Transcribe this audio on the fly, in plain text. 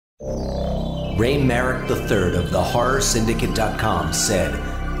Ray Merrick III of thehorrorsyndicate.com said,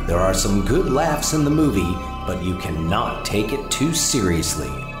 "There are some good laughs in the movie, but you cannot take it too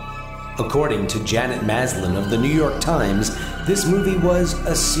seriously." According to Janet Maslin of the New York Times, this movie was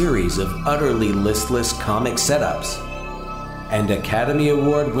a series of utterly listless comic setups. And Academy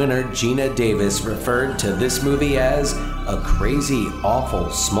Award winner Gina Davis referred to this movie as a crazy, awful,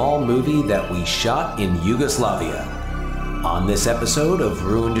 small movie that we shot in Yugoslavia. On this episode of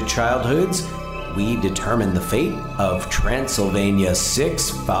Ruined Childhoods, we determine the fate of Transylvania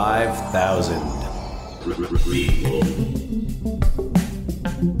 6-5000.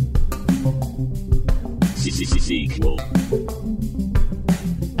 Sequel.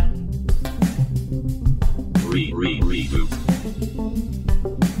 Reboot.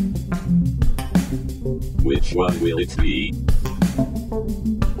 Which one will it be?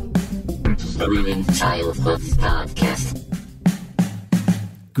 The Ruined Childhoods Podcast.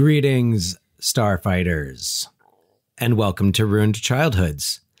 Greetings, Starfighters, and welcome to Ruined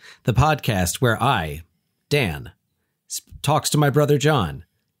Childhoods, the podcast where I, Dan, talks to my brother John,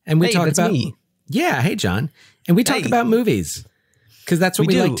 and we talk about me. Yeah, hey John, and we talk about movies because that's what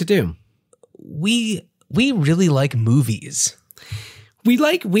we like to do. We really like movies. We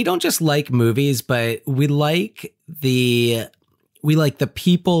don't just like movies, but we like the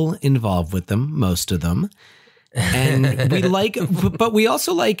people involved with them, most of them. And but we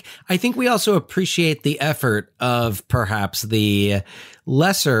also I think we also appreciate the effort of perhaps the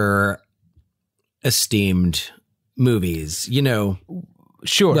lesser esteemed movies,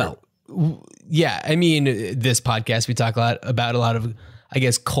 Sure. Well, yeah. I mean, this podcast, we talk about a lot of, I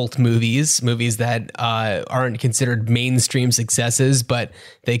guess, cult movies that aren't considered mainstream successes, but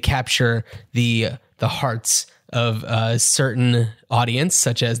they capture the hearts of a certain audience,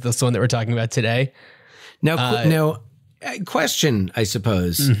 such as this one that we're talking about today. Now, question, I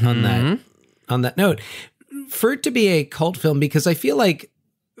suppose, on that note, for it to be a cult film, because I feel like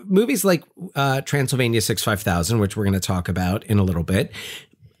movies like Transylvania 6-5000, which we're going to talk about in a little bit,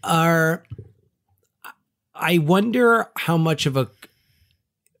 I wonder how much of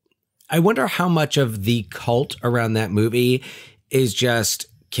the cult around that movie is just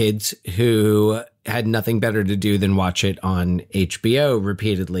kids who had nothing better to do than watch it on HBO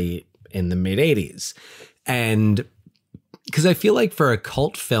repeatedly in the mid 80s. And because I feel like for a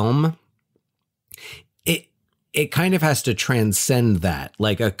cult film, it kind of has to transcend that.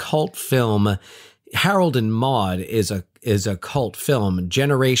 Like a cult film, Harold and Maude is a cult film.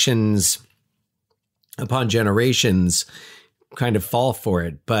 Generations upon generations kind of fall for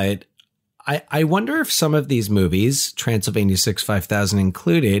it. But I wonder if some of these movies, Transylvania 6-5000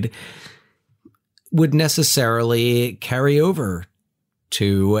 included, would necessarily carry over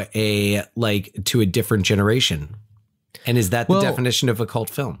to a different generation. And is that the definition of a cult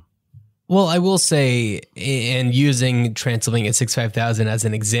film? Well, I will say, and using Transylvania 6-5000 as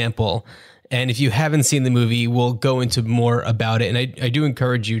an example, and if you haven't seen the movie, we'll go into more about it. And I do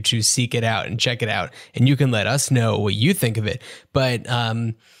encourage you to seek it out and check it out. And you can let us know what you think of it. But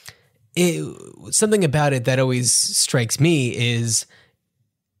something about it that always strikes me is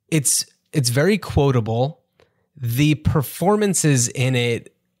it's very quotable. The performances in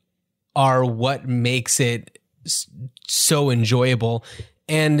it are what makes it so enjoyable.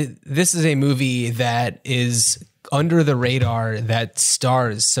 And this is a movie that is under the radar, that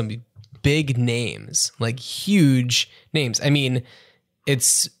stars some big names, like huge names. I mean,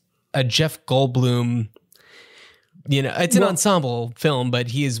 it's a Jeff Goldblum, it's an ensemble film, but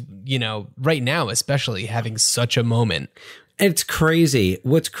he is, right now, especially having such a moment. It's crazy.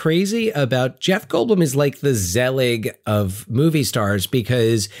 What's crazy about Jeff Goldblum is like the Zelig of movie stars,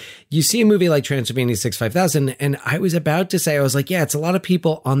 because you see a movie like Transylvania 6-5000, and I was about to say, I was like, yeah, it's a lot of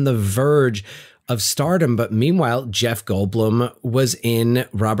people on the verge of stardom. But meanwhile, Jeff Goldblum was in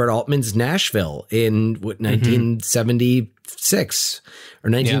Robert Altman's Nashville in 1976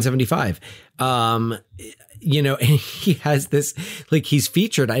 or 1975. Yeah. And he has this, he's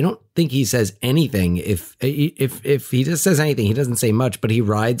featured. I don't think he says anything. If he just says anything, he doesn't say much, but he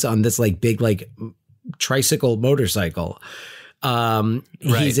rides on this big tricycle motorcycle. Right.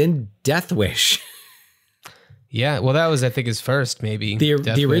 He's in Death Wish. Yeah, well, that was, I think, his first, maybe. The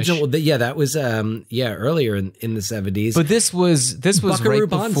original, that was earlier in the 70s. But this was Buckaroo right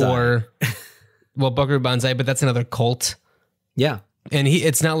before. Banzai. Well, Buckaroo Banzai, but that's another cult. Yeah. And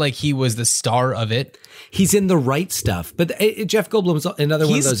it's not like he was the star of it. He's in The Right Stuff. But Jeff Goldblum's another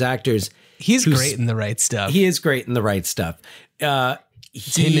one of those actors. He's great in The Right Stuff. He is great in The Right Stuff.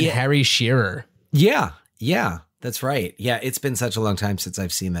 It's him and Harry Shearer. Yeah, that's right. Yeah, it's been such a long time since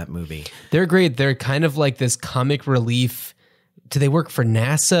I've seen that movie. They're great. They're kind of like this comic relief do they work for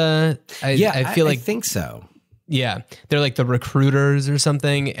NASA? I feel like I think so. Yeah, they're like the recruiters or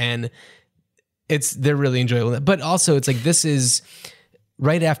something, and they're really enjoyable. But also, it's like this is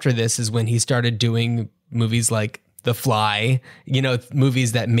right after this is when he started doing movies like The Fly,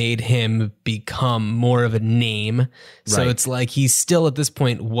 movies that made him become more of a name. So it's like he still at this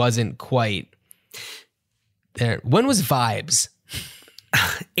point wasn't quite there. When was Vibes?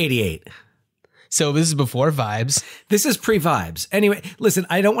 88. So this is before Vibes. This is pre-Vibes. Anyway, listen,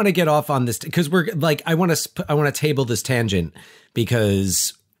 I don't want to get off on this because we're like, I want to table this tangent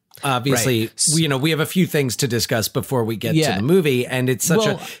because obviously, we have a few things to discuss before we get to the movie, and it's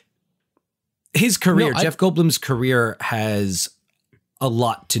such his career, Jeff Goldblum's career has a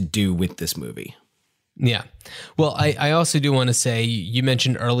lot to do with this movie. Yeah. Well, I also do want to say, you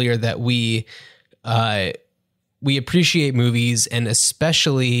mentioned earlier that we appreciate movies, and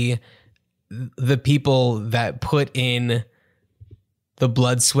especially the people that put in the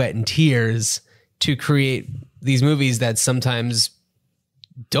blood, sweat, and tears to create these movies that sometimes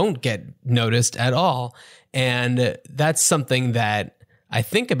don't get noticed at all. And that's something that I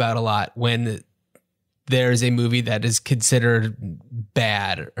think about a lot when there's a movie that is considered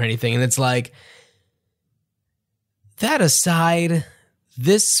bad or anything. And it's like, that aside,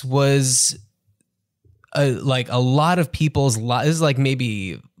 this was a lot of people's lives. This is like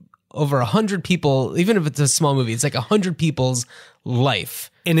maybe over 100 people, even if it's a small movie, it's like 100 people's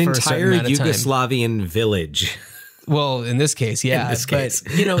life. An entire Yugoslavian village. Well, in this case, yeah.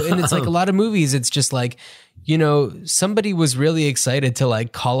 And it's like a lot of movies, it's just like, somebody was really excited to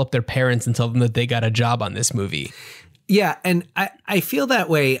like call up their parents and tell them that they got a job on this movie. Yeah, and I feel that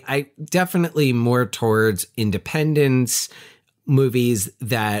way. I definitely more towards independence movies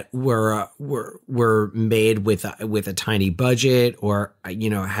that were made with a tiny budget, or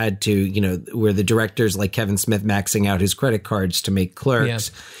had to where the directors like Kevin Smith maxing out his credit cards to make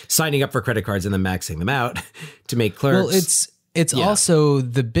Clerks, signing up for credit cards and then maxing them out to make Clerks. Well, it's also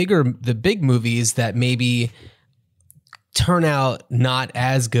the big movies that maybe turn out not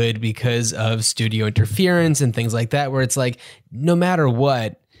as good because of studio interference and things like that, where it's like, no matter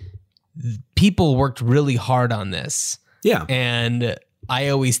what, people worked really hard on this. Yeah. And I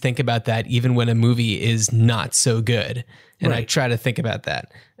always think about that even when a movie is not so good. And I try to think about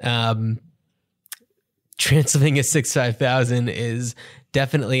that. Transylvania 65000 is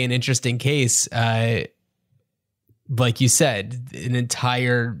definitely an interesting case. Like you said, an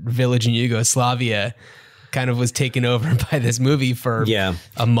entire village in Yugoslavia kind of was taken over by this movie for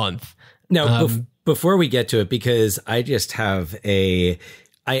a month. Now, before we get to it, because I just have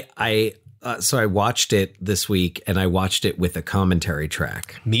so I watched it this week, and I watched it with a commentary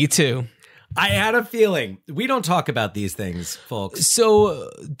track. Me too. I had a feeling. We don't talk about these things, folks. So,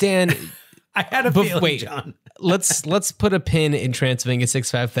 Dan, I had a feeling, John. let's put a pin in Transylvania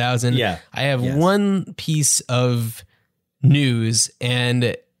 65000. Yeah. I have one piece of news,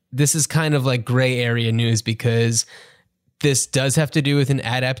 and this is kind of like gray area news because this does have to do with an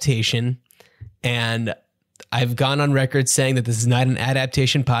adaptation, and I've gone on record saying that this is not an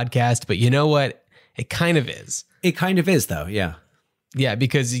adaptation podcast, but you know what? It kind of is. It kind of is, though. Yeah. Yeah,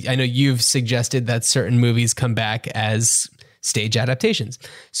 because I know you've suggested that certain movies come back as stage adaptations.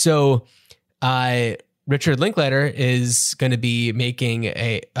 So Richard Linklater is going to be making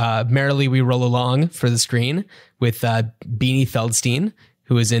a Merrily We Roll Along for the screen with Beanie Feldstein,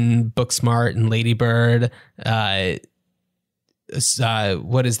 who is in Booksmart and Lady Bird. What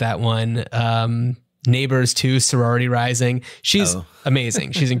is that one? Neighbors 2, Sorority Rising. She's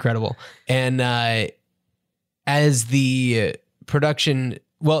amazing. She's incredible. And as the production,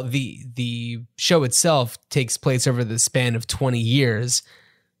 the show itself takes place over the span of 20 years,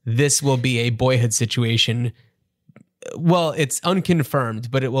 this will be a Boyhood situation. Well, it's unconfirmed,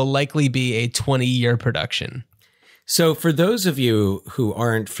 but it will likely be a 20-year production. So for those of you who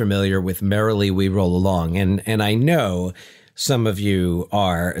aren't familiar with Merrily We Roll Along, and I know some of you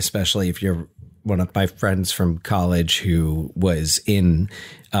are, especially if you're one of my friends from college who was in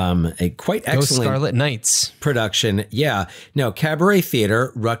a quite excellent Scarlet Knights production. Yeah. No, Cabaret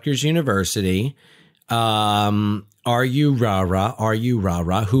Theater, Rutgers University. Are you rah-rah? Are you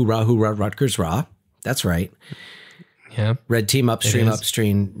rah-rah? Hoorah, hoorah, Rutgers rah. That's right. Yeah. Red team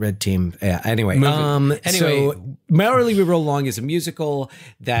upstream, red team. Yeah. Anyway, so Merrily We Roll Along is a musical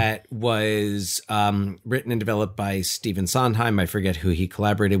that was written and developed by Stephen Sondheim. I forget who he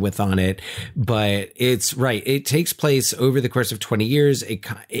collaborated with on it, but it's right. It takes place over the course of 20 years.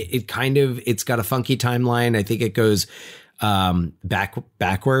 It's got a funky timeline. I think it goes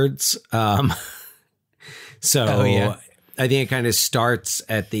backwards. So I think it kind of starts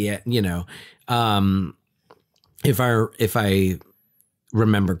at the if I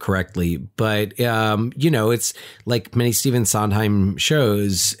remember correctly, but it's like many Stephen Sondheim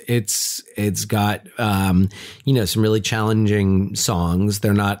shows. It's got some really challenging songs.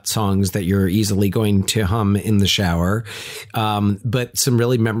 They're not songs that you're easily going to hum in the shower, but some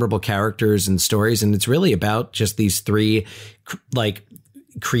really memorable characters and stories. And it's really about just these three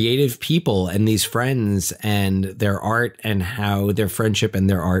creative people and these friends and their art and how their friendship and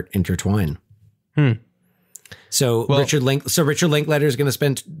their art intertwine. So Richard Linklater is going to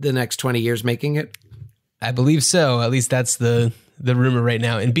spend the next 20 years making it? I believe so. At least that's the rumor right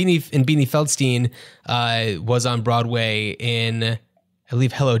now. And Beanie Feldstein was on Broadway in, I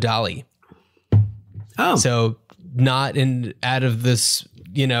believe, Hello, Dolly. Oh. So not out of this,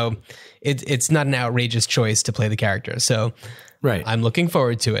 it's not an outrageous choice to play the character. So right. I'm looking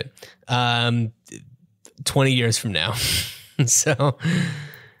forward to it. 20 years from now. So...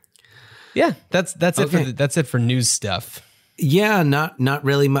 yeah, that's okay. That's it for news stuff. Yeah, not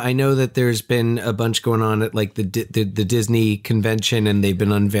really. I know that there's been a bunch going on at like the Disney convention, and they've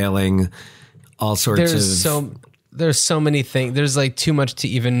been unveiling all sorts of. There's so many things. There's like too much to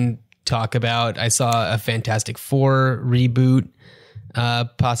even talk about. I saw a Fantastic Four reboot,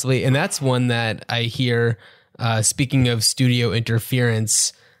 possibly, and that's one that I hear. Speaking of studio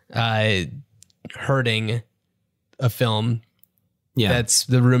interference, hurting a film. Yeah, that's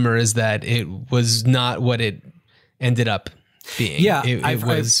the rumor, is that it was not what it ended up being. Yeah, it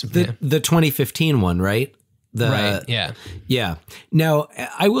was the 2015 one, right? Right. Yeah. Yeah. Now,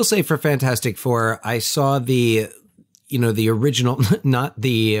 I will say for Fantastic Four, I saw the original, not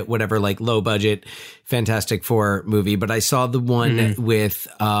the whatever, like low budget Fantastic Four movie, but I saw the one with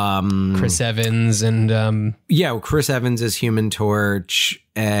Chris Evans and Chris Evans as Human Torch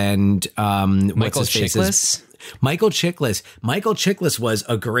and Michael Chiklis. Michael Chiklis. Michael Chiklis was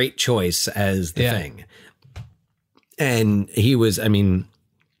a great choice as the Thing. And he was, I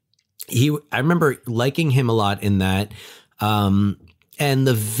remember liking him a lot in that. And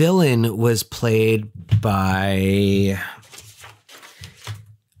the villain was played by,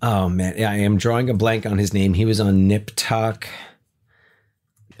 oh man, I am drawing a blank on his name. He was on Nip Tuck.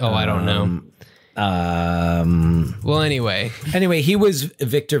 Oh, I don't know. Well, anyway, he was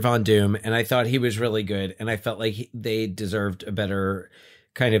Victor Von Doom, and I thought he was really good, and I felt like they deserved a better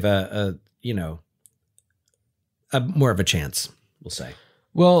kind of a more of a chance, we'll say.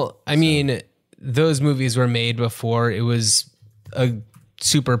 Well, I mean, those movies were made before it was a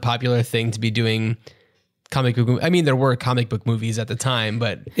super popular thing to be doing comic book. I mean, there were comic book movies at the time,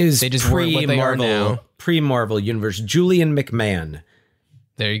 but they just weren't what they are now. Pre-Marvel universe. Julian McMahon.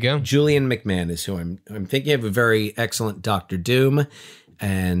 There you go. Julian McMahon is who I'm thinking of. A very excellent Doctor Doom,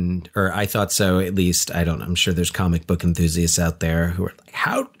 or I thought so at least. I don't know. I'm sure there's comic book enthusiasts out there who are like,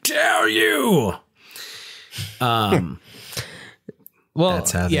 "How dare you?" Well,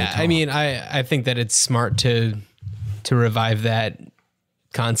 that's how they talk. I mean, I think that it's smart to revive that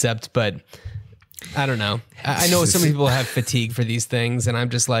concept, but I don't know. I know some people have fatigue for these things, and I'm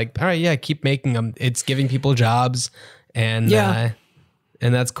just like, all right, yeah, keep making them. It's giving people jobs, and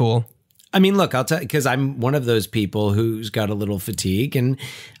and that's cool. I mean, look, I'll tell you, because I'm one of those people who's got a little fatigue, and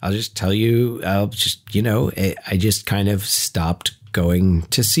I'll just tell you, I just kind of stopped going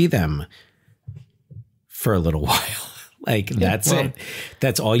to see them for a little while. That's it.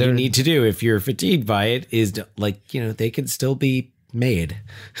 That's all you need to do if you're fatigued by it, is they can still be made.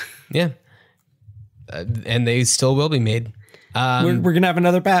 Yeah. And they still will be made. We're going to have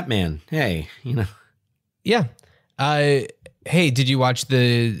another Batman. Hey, Yeah. Hey, did you watch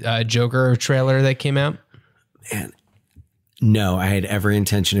the Joker trailer that came out? Man, no, I had every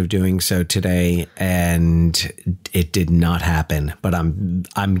intention of doing so today, and it did not happen. But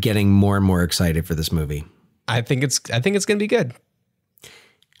I'm getting more and more excited for this movie. I think it's going to be good.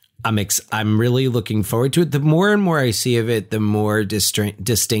 I'm really looking forward to it. The more and more I see of it, the more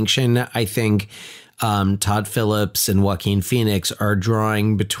distinction I think Todd Phillips and Joaquin Phoenix are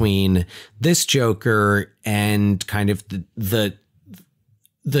drawing between this Joker and kind of the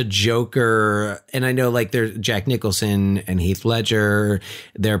Joker. And I know there's Jack Nicholson and Heath Ledger,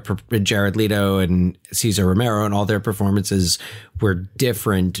 Jared Leto and Cesar Romero, and all their performances were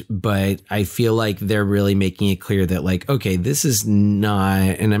different, but I feel like they're really making it clear that okay, this is not,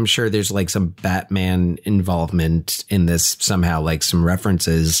 and I'm sure there's some Batman involvement in this somehow, some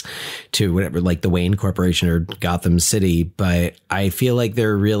references to whatever, the Wayne Corporation or Gotham City, but I feel like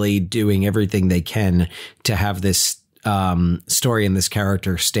they're really doing everything they can to have this story and this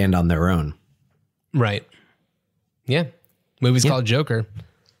character stand on their own. Right. Yeah. Movie's called Joker.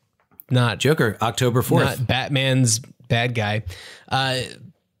 Not Joker, October 4th. Not Batman's bad guy.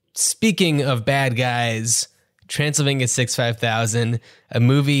 Speaking of bad guys, Transylvania 65000, a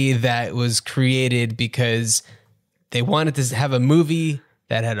movie that was created because they wanted to have a movie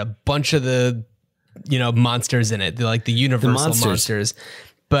that had a bunch of the, monsters in it, like the Universal monsters.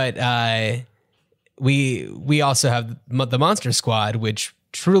 But we also have the Monster Squad, which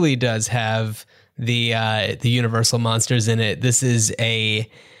truly does have the Universal monsters in it. This is a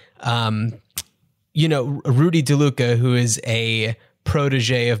Rudy DeLuca, who is a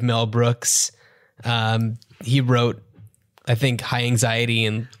protege of Mel Brooks. He wrote, I think, High Anxiety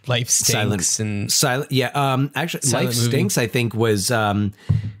and Life Stinks Silent. Yeah. Actually, Silent Life movie. Stinks, I think, was the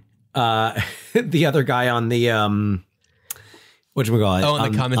other guy on the whatchamacallit? Oh,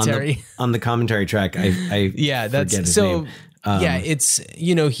 on the commentary. On the commentary track. Yeah, forget his so. name. It's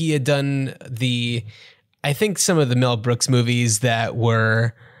he had done I think some of the Mel Brooks movies that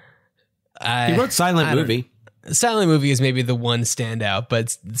were. He wrote Silent Movie. Silent Movie is maybe the one standout,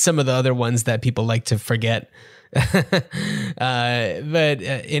 but some of the other ones that people like to forget. But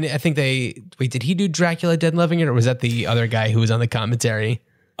I think did he do Dracula Dead and Loving It, or was that the other guy who was on the commentary?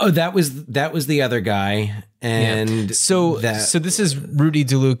 Oh, that was the other guy. And so this is Rudy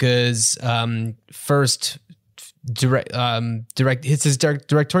DeLuca's first it's his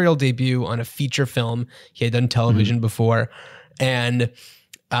directorial debut on a feature film. He had done television before, and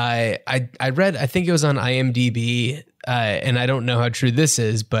I read, I think it was on IMDb, and I don't know how true this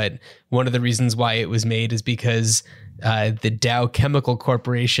is, but one of the reasons why it was made is because the Dow Chemical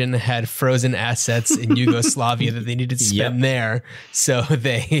Corporation had frozen assets in Yugoslavia that they needed to spend there, so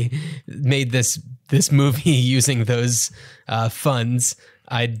they made this movie using those funds.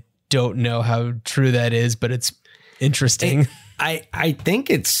 I don't know how true that is, but it's interesting. I think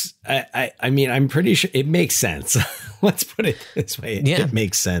it's, I mean, I'm pretty sure it makes sense. Let's put it this way. It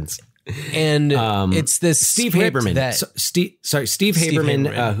makes sense. And it's this Steve Haberman. Steve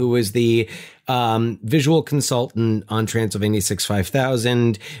Haberman, who was the visual consultant on Transylvania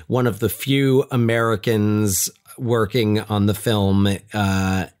 65000, one of the few Americans working on the film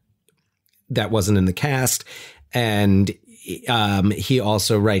that wasn't in the cast. And he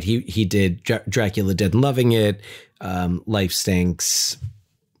also, he did Dracula Dead and Loving It, Life Stinks.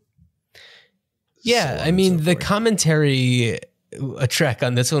 Yeah, I mean, the commentary track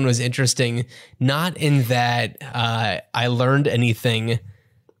on this one was interesting, not in that I learned anything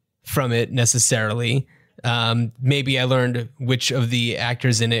from it necessarily. Maybe I learned which of the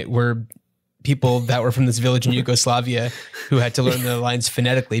actors in it were people that were from this village in Yugoslavia who had to learn the lines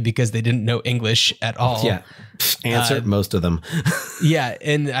phonetically because they didn't know English at all. Yeah, answer most of them. Yeah,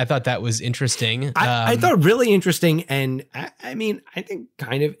 and I thought that was interesting. I thought really interesting, and I mean, I think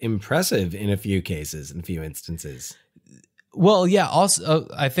kind of impressive in a few cases, in a few instances. Well, yeah. Also,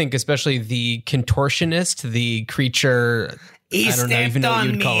 I think especially the contortionist, the creature. I don't know even know what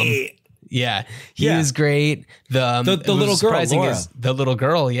you'd call him. Yeah, he was great. The little girl, Laura. The little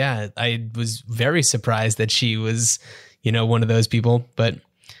girl. Yeah, I was very surprised that she was, one of those people. But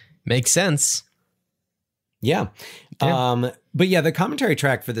makes sense. Yeah. But yeah, the commentary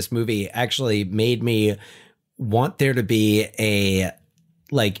track for this movie actually made me want there to be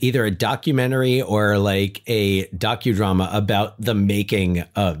either a documentary or like a docudrama about the making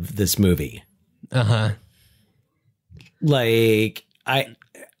of this movie. Like,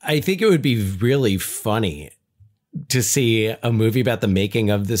 I think it would be really funny to see a movie about the making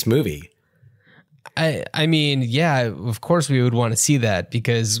of this movie. I mean, yeah, of course we would want to see that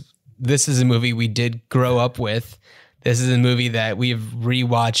because this is a movie we did grow up with. This is a movie that we've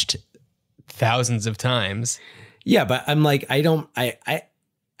rewatched thousands of times. Yeah, but I'm like, I'm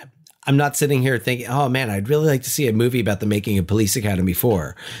not sitting here thinking, oh man, I'd really like to see a movie about the making of Police Academy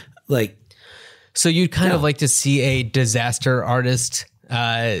 4. Like, so you'd kind of like to see a disaster artist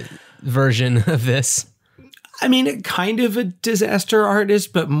version of this? I mean, kind of a disaster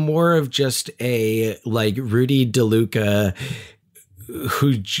artist, but more of just a like Rudy DeLuca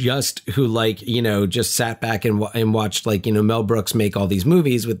who just sat back and watched Mel Brooks make all these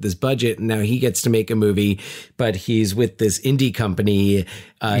movies with this budget. And now he gets to make a movie, but he's with this indie company,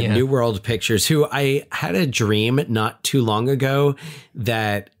 New World Pictures, who I had a dream not too long ago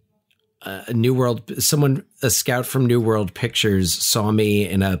that a scout from New World Pictures saw me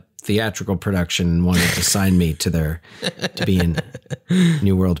in a theatrical production and wanted to sign me to be in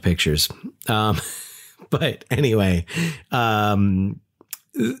New World Pictures. But anyway,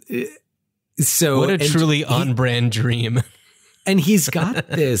 so what a truly on-brand dream. And he's got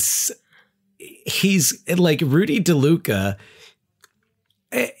this, he's like Rudy DeLuca,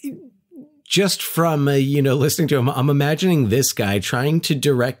 just from, listening to him, I'm imagining this guy trying to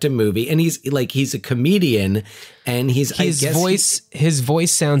direct a movie, and he's a comedian, and his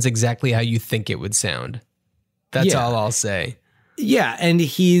voice sounds exactly how you think it would sound. That's all I'll say. Yeah, and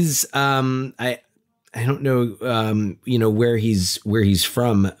he's I don't know where he's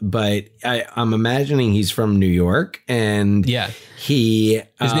from, but I'm imagining he's from New York, and his name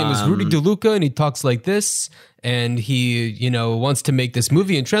is Rudy DeLuca, and he talks like this, and he wants to make this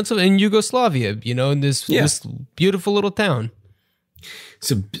movie in Transylvania, in Yugoslavia, in this beautiful little town.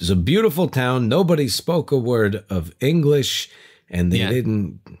 It's a beautiful town. Nobody spoke a word of English. And they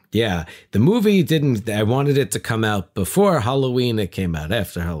didn't, the movie didn't, I wanted it to come out before Halloween. It came out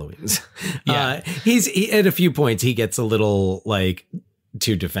after Halloween. He at a few points, he gets a little like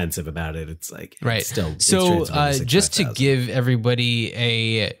too defensive about it. It's like, right. Still, so just to give everybody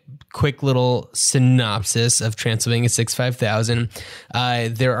a quick little synopsis of Transylvania 65000,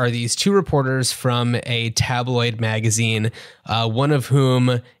 there are these two reporters from a tabloid magazine, one of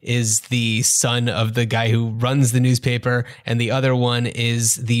whom is the son of the guy who runs the newspaper, and the other one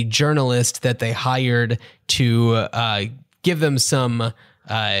is the journalist that they hired to give them some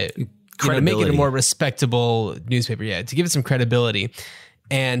make it a more respectable newspaper, to give it some credibility.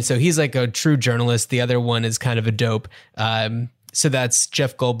 And so he's like a true journalist. The other one is kind of a dope. So that's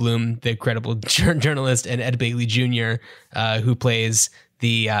Jeff Goldblum, the credible journalist, and Ed Begley Jr., who plays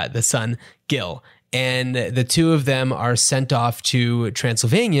the son, Gil. And the two of them are sent off to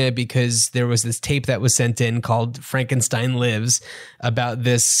Transylvania because there was this tape that was sent in called Frankenstein Lives about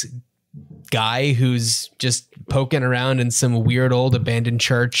this guy who's just poking around in some weird old abandoned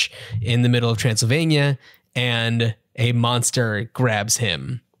church in the middle of Transylvania, and a monster grabs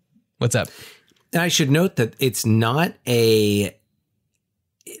him. What's up? I should note that it's not it's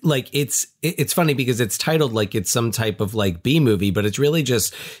funny because it's titled like it's some type of like B movie, but it's really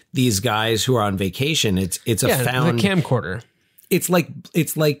just these guys who are on vacation. It's a found the camcorder. It's like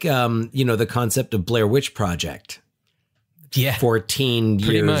the concept of Blair Witch Project. Yeah. 14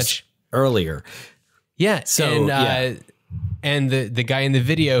 years much earlier. Yeah. So and the guy in the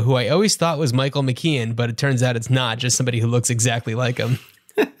video, who I always thought was Michael McKean, but it turns out it's not, just somebody who looks exactly like him.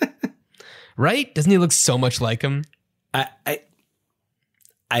 Right? Doesn't he look so much like him?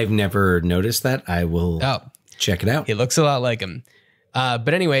 I've never noticed that. I will check it out. He looks a lot like him.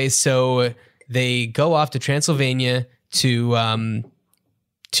 But anyway, so they go off to Transylvania to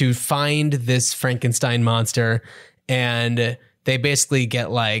find this Frankenstein monster, and they basically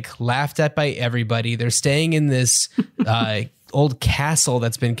get like laughed at by everybody. They're staying in this old castle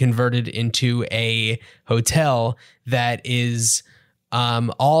that's been converted into a hotel that is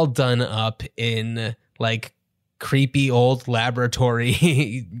all done up in like creepy old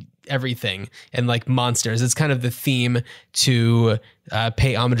laboratory everything and like monsters. It's kind of the theme to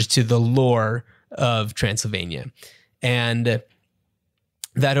pay homage to the lore of Transylvania. And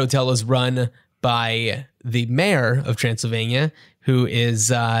that hotel is run by the mayor of Transylvania, who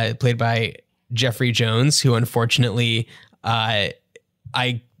is played by Jeffrey Jones, who unfortunately I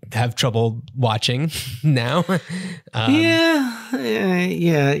have trouble watching now. He's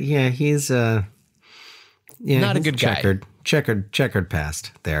not a good guy. Checkered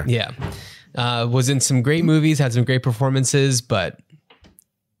past there. Yeah. Was in some great movies, had some great performances, but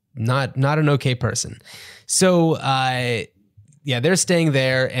not an okay person. So they're staying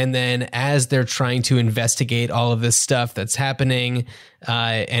there, and then as they're trying to investigate all of this stuff that's happening,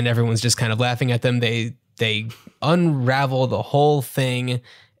 and everyone's just kind of laughing at them, they unravel the whole thing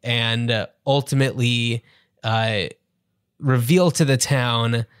and ultimately reveal to the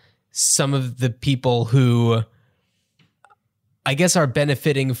town some of the people who I guess are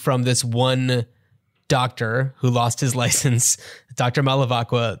benefiting from this one doctor who lost his license, Dr.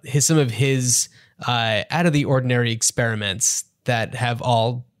 Malavacqua, some of his out of the ordinary experiments that have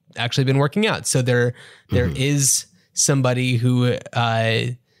all actually been working out. So there is somebody who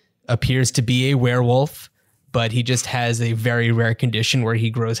appears to be a werewolf, but he just has a very rare condition where he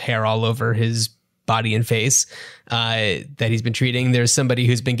grows hair all over his body and face that he's been treating. There's somebody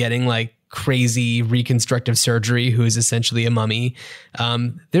who's been getting like crazy reconstructive surgery who is essentially a mummy.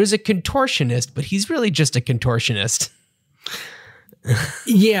 There's a contortionist, but he's really just a contortionist.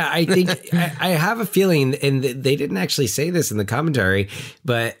 Yeah, I think I have a feeling, and they didn't actually say this in the commentary,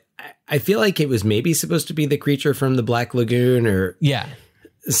 but I feel like it was maybe supposed to be the creature from the Black Lagoon or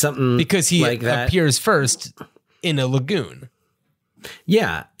something because he like that. Appears first in a lagoon.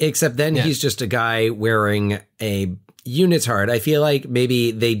 Yeah, except then he's just a guy wearing a unitard. I feel like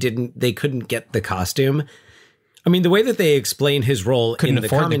maybe they couldn't get the costume. I mean, the way that they explain his role in the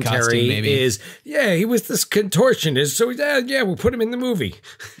commentary is, he was this contortionist, so we'll put him in the movie.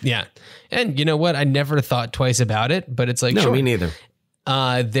 Yeah. And you know what? I never thought twice about it, but it's like, no, sure. Me neither.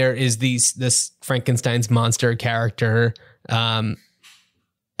 There is this Frankenstein's monster character, and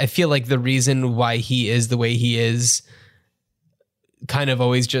I feel like the reason why he is the way he is kind of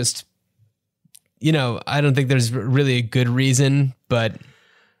always just, I don't think there's really a good reason, but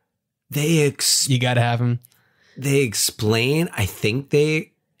you got to have him. I think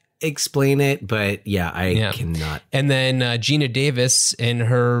they explain it, but I cannot. And then Geena Davis in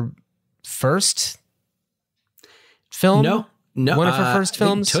her first film? No. One of her first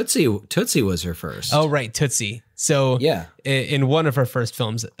films? Tootsie was her first. Oh, right. Tootsie. So in one of her first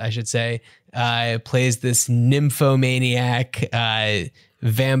films, I should say, plays this nymphomaniac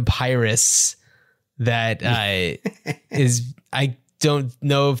vampiress that is, I don't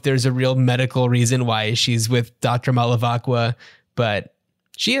know if there's a real medical reason why she's with Dr. Malavakwa, but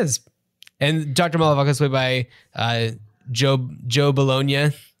she is. And Dr. Malavakwa is played by Joe Bologna.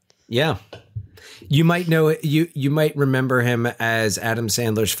 Yeah. You might know you might remember him as Adam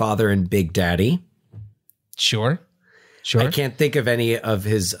Sandler's father in Big Daddy. Sure. I can't think of any of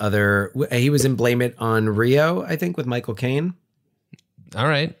his other. He was in Blame It on Rio, I think, with Michael Caine. All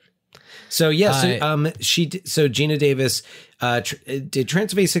right. So Geena Davis did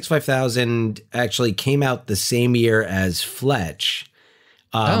Transylvania 65000. Actually, came out the same year as Fletch.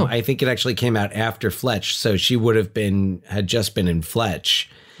 I think it actually came out after Fletch, so she had just been in Fletch.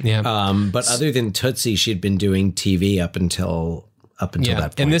 Yeah. But other than Tootsie, she'd been doing TV up until that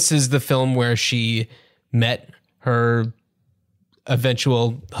point. And this is the film where she met her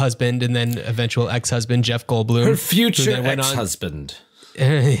eventual husband and then eventual ex-husband, Jeff Goldblum. Her future ex-husband.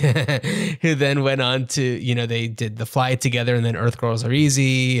 Who then went on to, they did The Fly together and then Earth Girls Are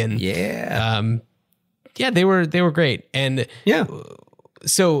Easy. And they were great. And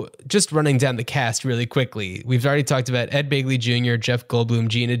so just running down the cast really quickly, we've already talked about Ed Begley Jr., Jeff Goldblum,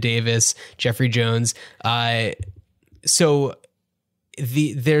 Geena Davis, Jeffrey Jones. So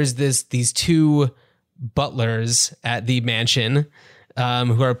there's these two butlers at the mansion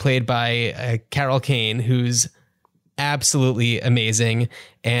who are played by Carol Kane, who's absolutely amazing,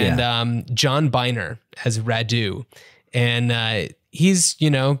 and John Byner as Radu. And he's,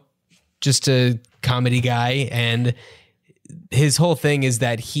 just a comedy guy, and his whole thing is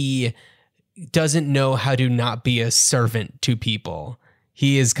that he doesn't know how to not be a servant to people.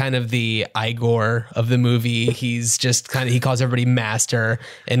 He is kind of the Igor of the movie. He's just he calls everybody master.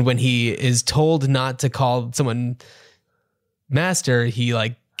 And when he is told not to call someone master, he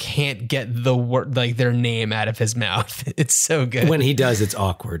can't get the word, their name out of his mouth. It's so good. When he does, it's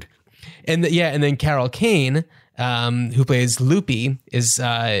awkward. And and then Carol Kane, who plays Loopy, is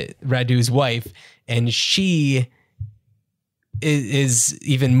Radu's wife. And she is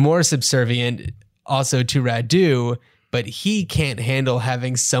even more subservient also to Radu, but he can't handle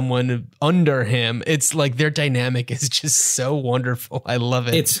having someone under him. It's their dynamic is just so wonderful. I love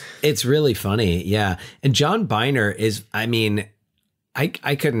it. It's really funny. Yeah. And John Byner is, I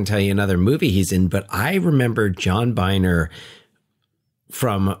couldn't tell you another movie he's in, but I remember John Byner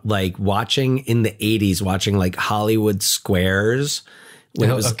from watching in the 80s, watching Hollywood Squares when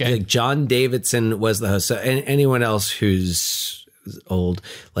it was John Davidson was the host. So anyone else who's old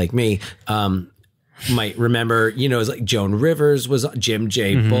like me, might remember, it was Joan Rivers was Jim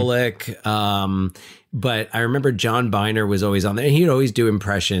J. Bullock. But I remember John Byner was always on there, and he'd always do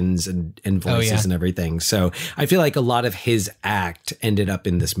impressions and voices and everything. So I feel like a lot of his act ended up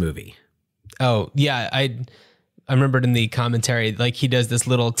in this movie. Oh yeah. I remembered in the commentary, he does this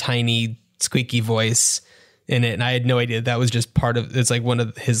little tiny squeaky voice in it. And I had no idea that was just part of, it's one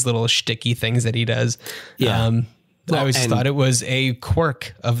of his little shticky things that he does. Yeah. I always thought it was a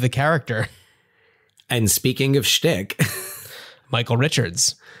quirk of the character. And speaking of shtick, Michael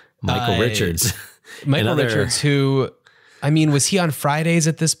Richards, Richards, who, was he on Fridays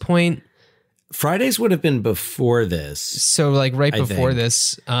at this point? Fridays would have been before this. So right before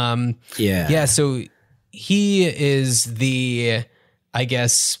this. Yeah. So he is the, I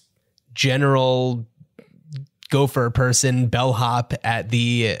guess, general gopher person, bellhop at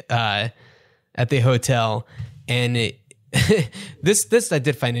the hotel. And this I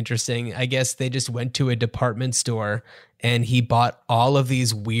did find interesting. I guess they just went to a department store and he bought all of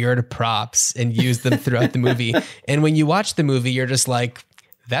these weird props and used them throughout the movie. And when you watch the movie, you're just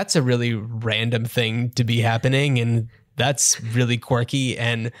that's a really random thing to be happening. And that's really quirky.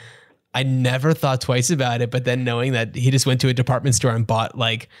 And I never thought twice about it. But then knowing that he just went to a department store and bought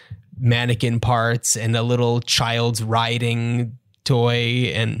mannequin parts and a little child's riding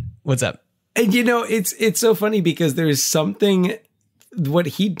toy. And what's up? And it's so funny because there's something, what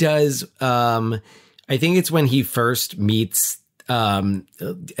he does, I think it's when he first meets Ed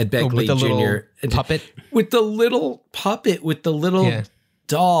Begley Jr. puppet? With the little puppet, with the little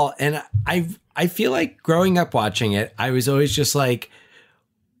doll. And I feel like growing up watching it, I was always just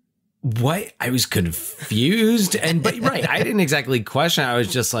what? I was confused. But right, I didn't exactly question. I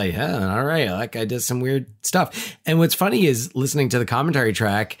was just like, all right, that guy does some weird stuff. And what's funny is listening to the commentary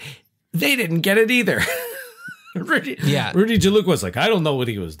track, they didn't get it either. Rudy Jaluk was like, I don't know what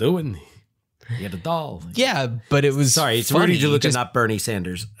he was doing. He had a doll. Yeah, but it was sorry. It's funny. Rudy Jaluk and not Bernie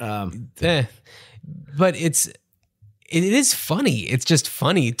Sanders. But it is funny. It's just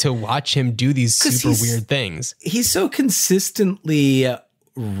funny to watch him do these super weird things. He's so consistently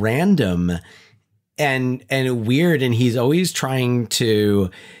random and weird, and he's always trying to,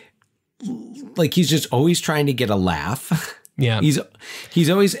 like, he's just always trying to get a laugh. Yeah. He's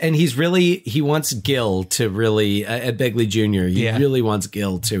always, and he wants Gil to really, at Begley Jr., he really wants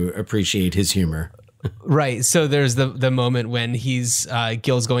Gil to appreciate his humor. Right. So there's the moment when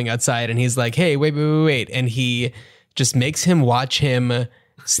Gil's going outside and he's like, hey, wait. And he just makes him watch him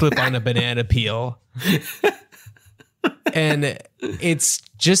slip on a banana peel. And it's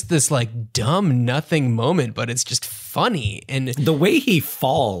just this like dumb nothing moment, but it's just funny. And the way he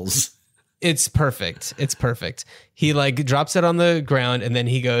falls. It's perfect. It's perfect. He like drops it on the ground and then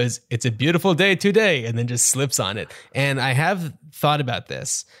he goes, it's a beautiful day today, and then just slips on it. And I have thought about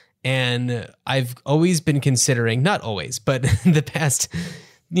this, and I've always been considering, not always, but the past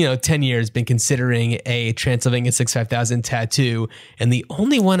 10 years been considering a Transylvania 65000 tattoo. And the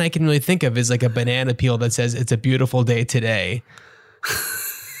only one I can really think of is like a banana peel that says it's a beautiful day today.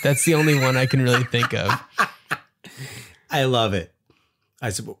 That's the only one I can really think of. I love it. I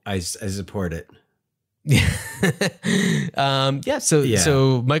support it.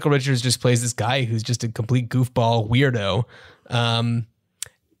 So Michael Richards just plays this guy who's just a complete goofball weirdo.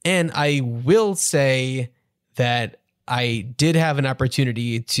 And I will say that I did have an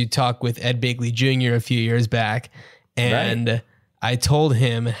opportunity to talk with Ed Begley Jr. a few years back, and I told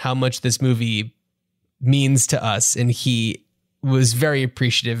him how much this movie means to us, and he was very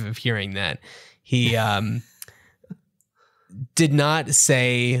appreciative of hearing that. He did not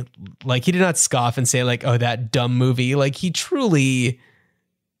say, like, he did not scoff and say like, oh, that dumb movie. Like, he truly,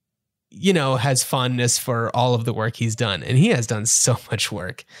 has fondness for all of the work he's done, and he has done so much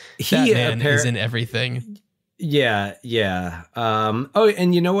work. That man is in everything. Yeah.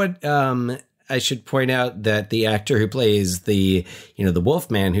 And you know what? I should point out that the actor who plays the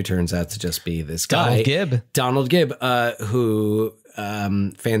Wolfman, who turns out to just be this guy, Donald Gibb, who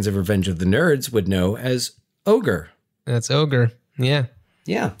fans of Revenge of the Nerds would know as Ogre. That's Ogre. Yeah.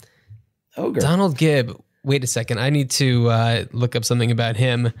 Ogre. Donald Gibb. Wait a second. I need to look up something about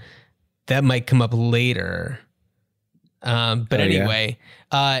him. That might come up later. Anyway.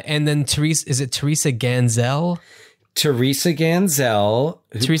 Yeah. And then is it Teresa Ganzel? Teresa Ganzel.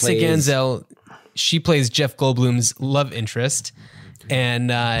 Ganzel. She plays Jeff Goldblum's love interest.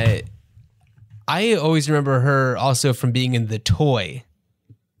 And I always remember her also from being in The Toy.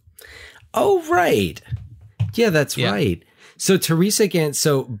 Oh, right. Yeah, that's right. So Teresa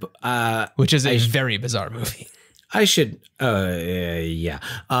Ganzel, which is a very bizarre movie. I should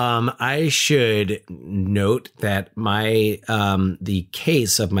note that my the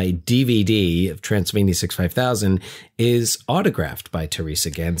case of my DVD of Transylvania 65000 is autographed by Teresa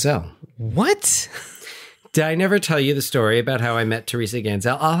Ganzel. What? Did I never tell you the story about how I met Teresa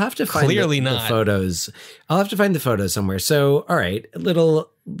Ganzel? I'll have to find the photos. I'll have to find the photos somewhere. So, all right, little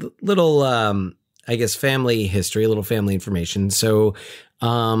I guess family history, a little family information. So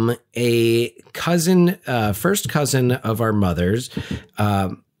a cousin, first cousin of our mother's,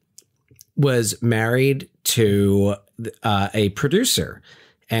 was married to a producer.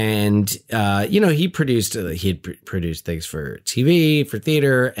 And, he had produced things for TV, for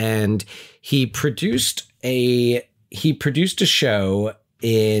theater, and he produced a show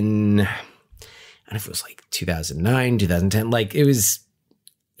in, I don't know if it was like 2009, 2010, like it was,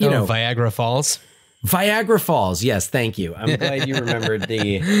 Viagra Falls. Viagra Falls. Yes. Thank you. I'm glad you remembered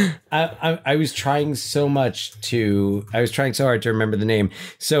I was trying so hard to remember the name.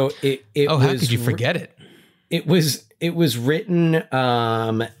 So how could you forget it? It was written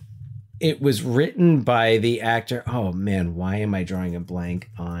by the actor. Oh man, why am I drawing a blank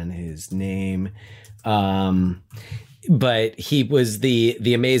on his name? But he was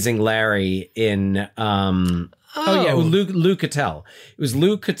the amazing Larry in Lou Cattell. It was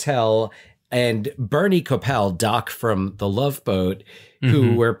Lou Cattell and Bernie Coppell, Doc from The Love Boat,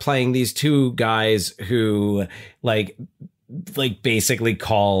 who were playing these two guys who like basically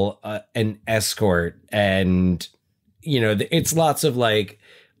call an escort, and it's lots of like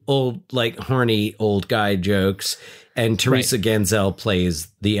old, like horny old guy jokes, and Teresa Ganzel plays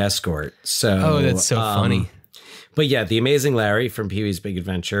the escort. So that's so funny. But yeah, the amazing Larry from Pee-wee's Big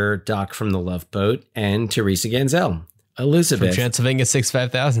Adventure, Doc from The Love Boat, and Teresa Ganzel, Elizabeth from Transylvania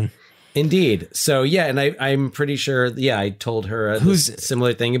 65000. Indeed. So, yeah, and I'm pretty sure, I told her a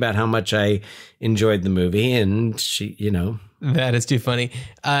similar thing about how much I enjoyed the movie, and she, That is too funny.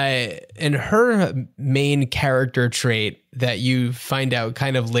 And her main character trait that you find out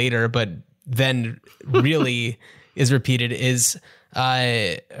kind of later, but then really is repeated, is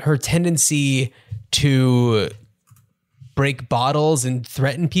her tendency to break bottles and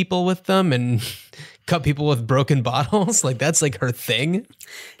threaten people with them and cut people with broken bottles. Like, that's like her thing.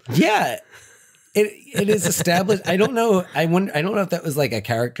 Yeah. It is established. I don't know. I don't know if that was like a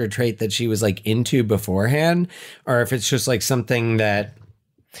character trait that she was like into beforehand, or if it's just like something that,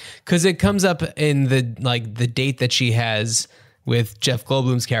 because it comes up in the date that she has with Jeff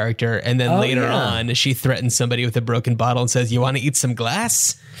Goldblum's character, and then later on she threatens somebody with a broken bottle and says, "You want to eat some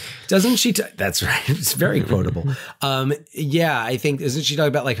glass?" Doesn't she? That's right. It's very quotable. Yeah, I think, isn't she talking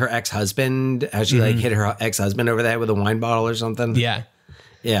about like her ex-husband? How she like hit her ex-husband over the head with a wine bottle or something? Yeah.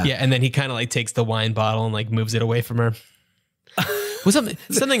 Yeah. Yeah. And then he kind of like takes the wine bottle and like moves it away from her. Well,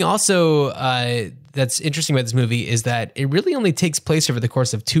 something also that's interesting about this movie is that it really only takes place over the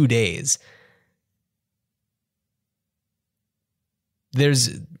course of 2 days.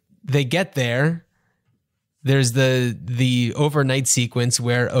 They get there. There's the overnight sequence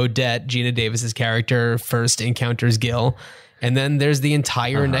where Odette, Gina Davis's character, first encounters Gil. And then there's the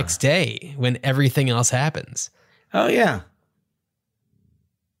entire next day when everything else happens. Oh, yeah.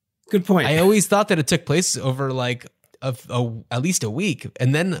 Good point. I always thought that it took place over like at least a week.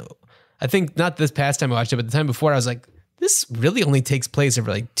 And then I think not this past time I watched it, but the time before I was like, this really only takes place over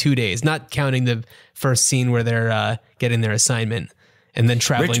like 2 days, not counting the first scene where they're getting their assignment and then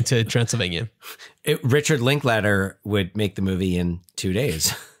traveling to Transylvania. Richard Linklater would make the movie in 2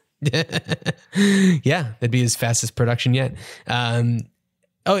 days. Yeah, that'd be his fastest production yet. And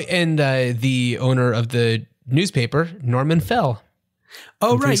the owner of the newspaper, Norman Fell.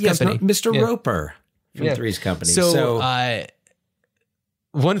 Oh, right. Yes, Mr. Yeah. Roper from Three's Company. So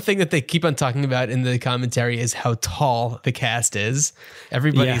one thing that they keep on talking about in the commentary is how tall the cast is.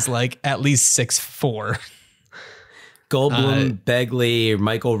 Everybody's like at least 6'4". Goldblum, Begley,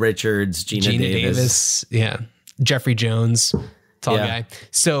 Michael Richards, Gina Davis. Yeah. Jeffrey Jones, tall guy.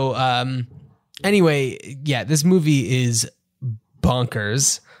 So anyway, this movie is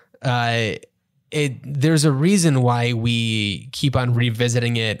bonkers. There's a reason why we keep on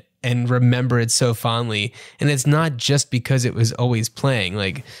revisiting it and remember it so fondly. And it's not just because it was always playing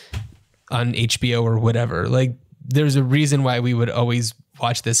like on HBO or whatever. Like, there's a reason why we would always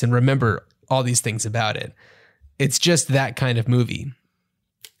watch this and remember all these things about it. It's just that kind of movie.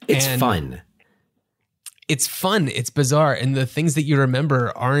 It's fun. It's fun. It's bizarre. And the things that you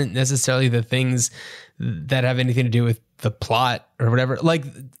remember aren't necessarily the things that have anything to do with the plot or whatever. Like,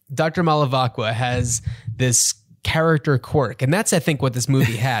 Dr. Malavacqua has this character quirk. And that's, I think, what this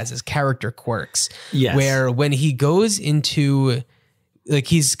movie has is character quirks. Yes. Where when he goes into, like,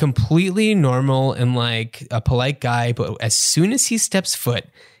 he's completely normal and like a polite guy, but as soon as he steps foot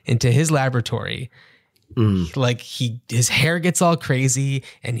into his laboratory, like his hair gets all crazy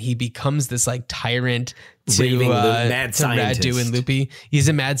and he becomes this like tyrant to mad scientist. Radu and Loopy. He's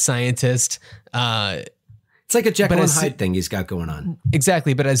a mad scientist. It's like a Jekyll and Hyde thing he's got going on.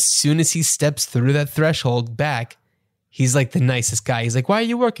 Exactly. But as soon as he steps through that threshold back, he's like the nicest guy. He's like, "Why are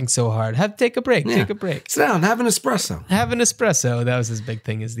you working so hard? Take a break. Take a break. Sit down, have an espresso." Have an espresso. That was his big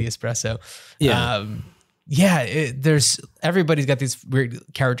thing, is the espresso. Yeah. Everybody's got these weird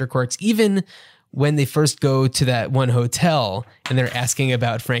character quirks. Even when they first go to that one hotel and they're asking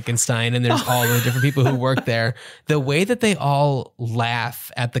about Frankenstein and there's all the different people who work there, the way that they all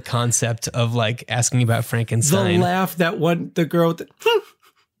laugh at the concept of like asking about Frankenstein. The laugh, the girl,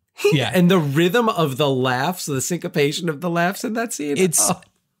 yeah. And the rhythm of the laughs, the syncopation of the laughs in that scene.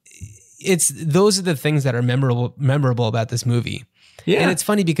 It's those are the things that are memorable about this movie. Yeah. And it's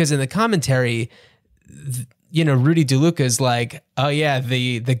funny because in the commentary, Rudy DeLuca's like, "Oh yeah,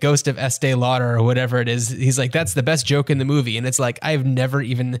 the ghost of Estee Lauder," or whatever it is. He's like, "That's the best joke in the movie." And it's like, I've never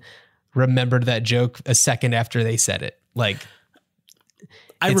even remembered that joke a second after they said it. Like,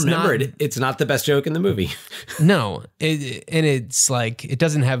 I remember it. It's not the best joke in the movie. No. And it's like, it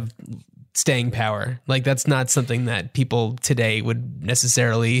doesn't have staying power. Like, that's not something that people today would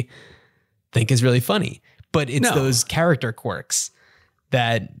necessarily think is really funny. But it's those character quirks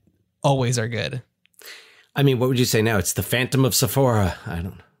that always are good. I mean, what would you say now? It's the Phantom of Sephora. I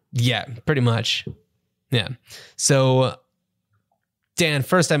don't know. Yeah, pretty much. Yeah. So, Dan,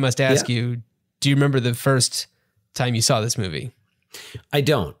 first I must ask you, do you remember the first time you saw this movie? I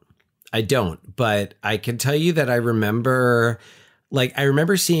don't, but I can tell you that I remember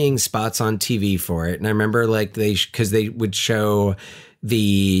seeing spots on TV for it. And I remember like because they would show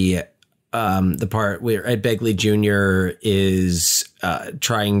the the part where Ed Begley Jr. is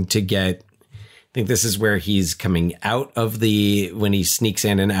trying to get. I think this is where he's coming out of when he sneaks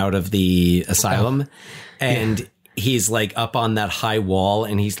in and out of the asylum, and he's like up on that high wall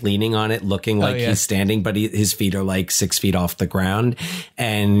and he's leaning on it, looking like he's standing, but his feet are like 6 feet off the ground.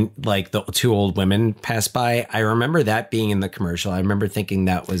 And like the two old women pass by. I remember that being in the commercial. I remember thinking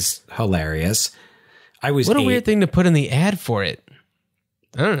that was hilarious. What a weird thing to put in the ad for it.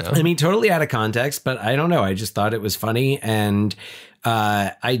 I don't know. I mean, totally out of context, but I don't know. I just thought it was funny. And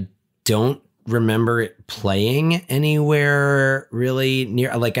I don't remember it playing anywhere really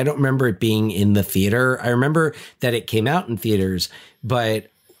near. Like, I don't remember it being in the theater. I remember that it came out in theaters,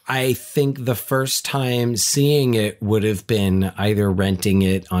 but I think the first time seeing it would have been either renting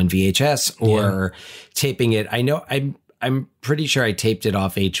it on VHS or taping it. I know I'm pretty sure I taped it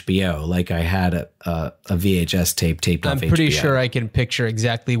off HBO. Like I had a VHS tape taped off HBO. I'm pretty sure I can picture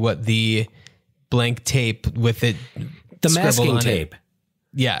exactly what the blank tape with it. The masking tape.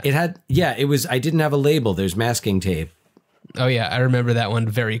 Yeah. It was, I didn't have a label. There's masking tape. Oh yeah. I remember that one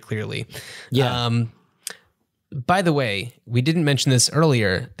very clearly. Yeah. By the way, we didn't mention this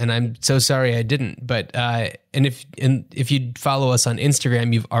earlier and I'm so sorry I didn't, but, and if you follow us on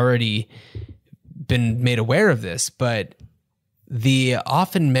Instagram, you've already been made aware of this, but the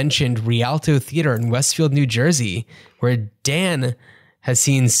often mentioned Rialto Theater in Westfield, New Jersey, where Dan has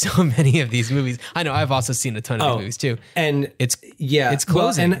seen so many of these movies. I know I've also seen a ton of these movies too. And it's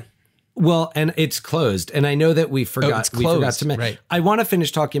closing. And it's closed. And I know that we forgot to mention. Right. I want to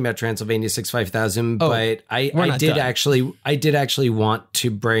finish talking about Transylvania 5000, but I did actually want to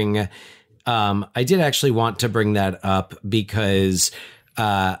bring that up because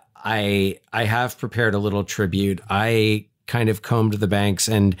I have prepared a little tribute. I kind of combed the banks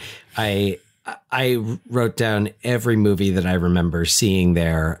and I wrote down every movie that I remember seeing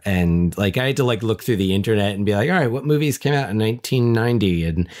there. And like, I had to like look through the internet and be like, all right, what movies came out in 1990?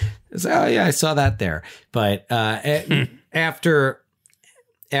 And it's like, oh yeah, I saw that there. But after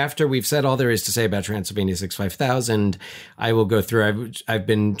we've said all there is to say about Transylvania 5000, I will go through. I've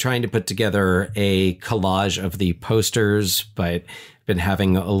been trying to put together a collage of the posters, but been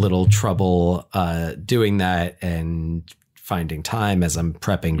having a little trouble doing that and finding time as I'm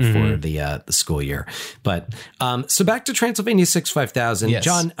prepping for the school year. But so back to Transylvania 5000. Yes.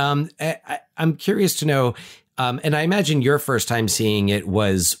 John, I'm curious to know, and I imagine your first time seeing it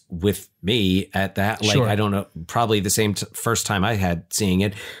was with me at that. Like, sure. I don't know, probably the same first time I had seeing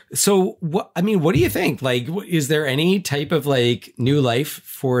it. So what do you think? Like, is there any type of like new life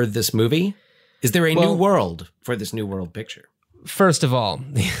for this movie? Is there a new world for this new world picture? First of all,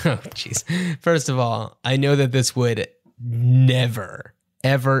 I know that this would never,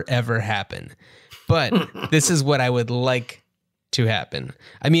 ever, ever happen. But this is what I would like to happen.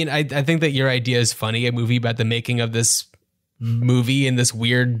 I mean, I think that your idea is funny, a movie about the making of this movie in this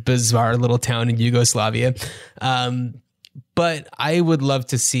weird, bizarre little town in Yugoslavia. But I would love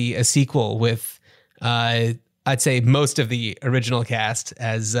to see a sequel with, I'd say most of the original cast,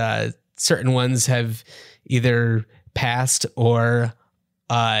 as certain ones have either passed or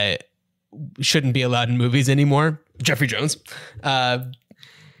shouldn't be allowed in movies anymore. Jeffrey Jones.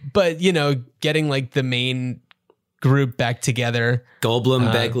 But, you know, getting like the main group back together.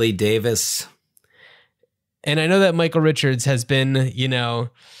 Goldblum, Begley, Davis. And I know that Michael Richards has been, you know,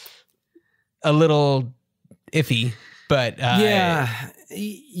 a little iffy, but yeah,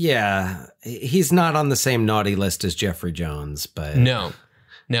 he's not on the same naughty list as Jeffrey Jones, but no.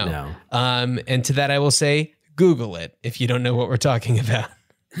 And to that I will say, Google it if you don't know what we're talking about.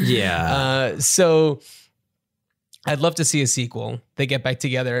 Yeah. So I'd love to see a sequel. They get back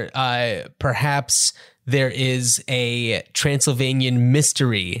together. Perhaps there is a Transylvanian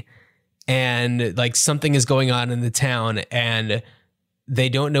mystery and like something is going on in the town and they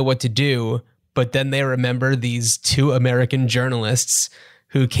don't know what to do. But then they remember these two American journalists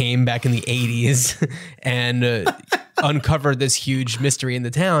who came back in the 80s and uncovered this huge mystery in the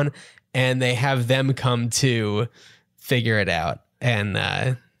town. And they have them come to figure it out. And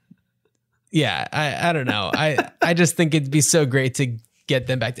I don't know. I just think it'd be so great to get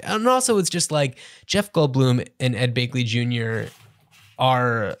them back. And also it's just like Jeff Goldblum and Ed Begley Jr.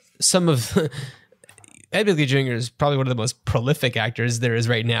 are some of... Ed Begley Jr. is probably one of the most prolific actors there is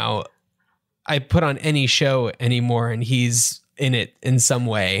right now. I put on any show anymore and he's in it in some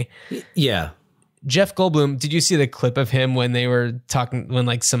way. Yeah. Jeff Goldblum, did you see the clip of him when they were talking, when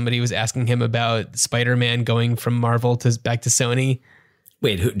like somebody was asking him about Spider-Man going from Marvel to back to Sony?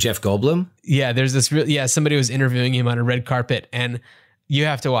 Wait, who, Jeff Goldblum? Yeah, there's this somebody was interviewing him on a red carpet and you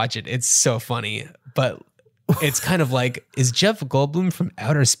have to watch it. It's so funny. But it's kind of like, is Jeff Goldblum from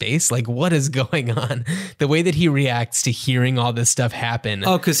outer space? Like, what is going on? The way that he reacts to hearing all this stuff happen.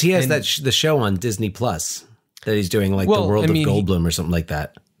 Oh, because he has the show on Disney Plus that he's doing, like the World of Goldblum or something like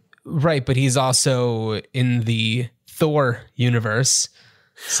that. Right, but he's also in the Thor universe.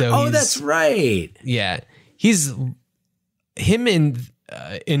 So that's right. Yeah, him in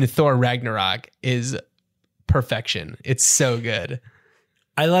Thor Ragnarok is perfection. It's so good.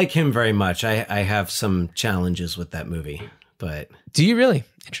 I like him very much. I have some challenges with that movie, but do you really?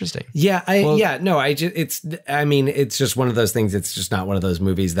 Interesting. Yeah, it's just one of those things. It's just not one of those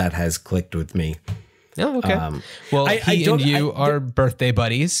movies that has clicked with me. Oh, okay. He and you are birthday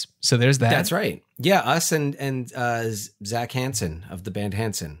buddies, so there's that. That's right. Yeah, us and Zach Hansen of the band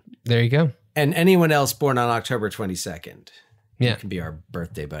Hansen. There you go. And anyone else born on October 22nd. Yeah, can be our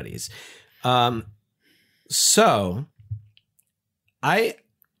birthday buddies. So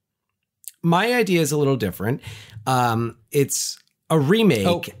my idea is a little different. It's a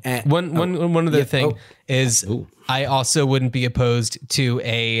remake. One other thing is I also wouldn't be opposed to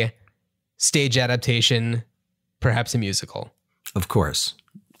a stage adaptation, perhaps a musical. Of course.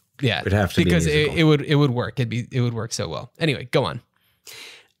 Yeah. It would have to because be it would work. It would work so well. Anyway, go on.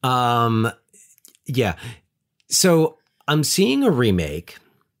 Yeah. So I'm seeing a remake,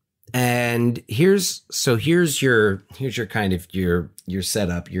 and here's your kind of your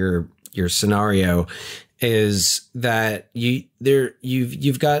setup, your scenario is that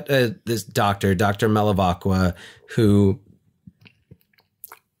you've got this Dr. Malavacqua, who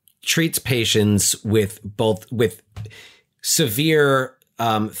treats patients with severe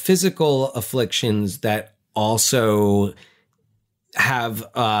physical afflictions that also have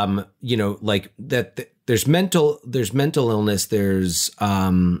like that. There's mental illness. There's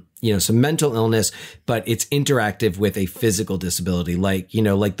some mental illness, but it's interactive with a physical disability. Like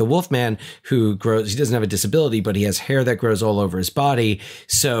the Wolfman he doesn't have a disability, but he has hair that grows all over his body.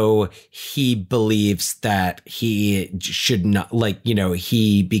 So he believes that he should not,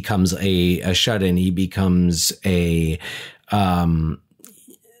 he becomes a shut-in. He becomes he's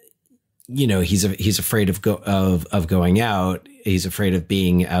afraid of going out. He's afraid of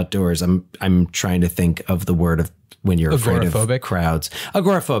being outdoors. I'm trying to think of the word of when you're afraid of crowds.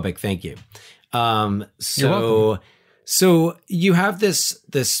 Agoraphobic. Thank you. So you have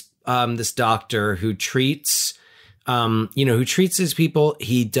this doctor who treats his people.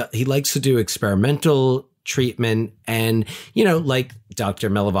 He likes to do experimental treatment, and like Dr.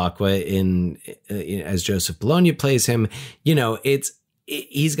 Malavacqua as Joseph Bologna plays him.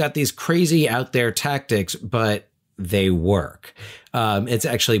 He's got these crazy out there tactics, but they work. It's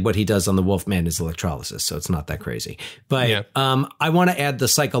actually what he does on the Wolfman is electrolysis, so it's not that crazy. But I want to add the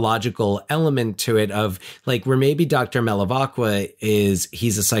psychological element to it of like where maybe Dr. Malavacqua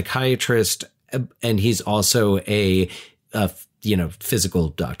he's a psychiatrist and he's also a physical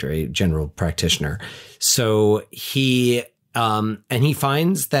doctor, a general practitioner. So he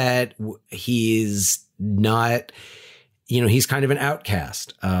finds that he's not. He's kind of an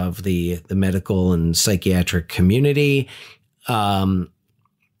outcast of the medical and psychiatric community. And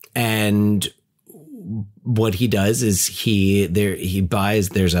what he does is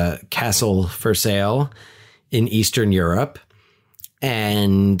there's a castle for sale in Eastern Europe,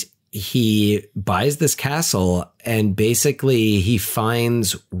 and he buys this castle, and basically he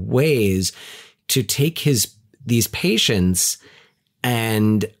finds ways to take these patients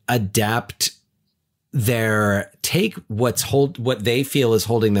and adapt what they feel is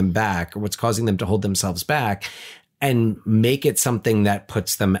holding them back, or what's causing them to hold themselves back, and make it something that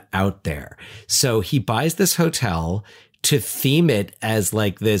puts them out there. So he buys this hotel to theme it as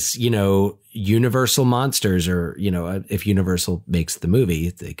like this, Universal Monsters, or, if Universal makes the movie,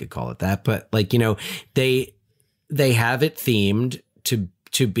 they could call it that. But like, they have it themed to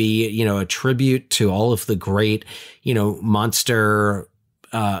be, a tribute to all of the great, monster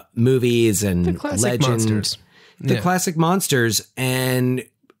movies and the classic monsters. Classic monsters, and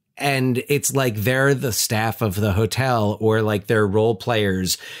it's like they're the staff of the hotel, or like they're role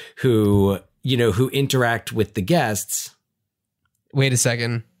players who interact with the guests. Wait a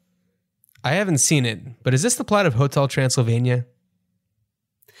second, I haven't seen it, but is this the plot of Hotel Transylvania?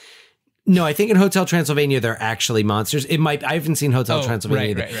 No, I think in Hotel Transylvania they're actually monsters. It might. I haven't seen Hotel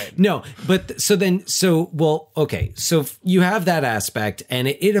Transylvania. Right. No, but so you have that aspect, and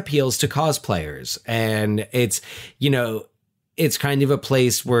it appeals to cosplayers, and it's it's kind of a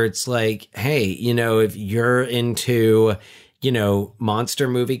place where it's like, hey, if you're into monster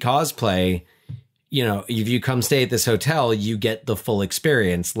movie cosplay, if you come stay at this hotel, you get the full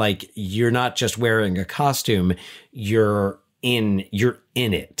experience. Like, you're not just wearing a costume, you're in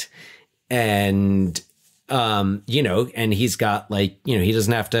it. And and he's got he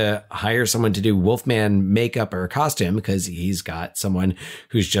doesn't have to hire someone to do Wolfman makeup or costume because he's got someone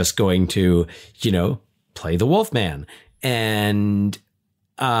who's just going to, play the Wolfman. And,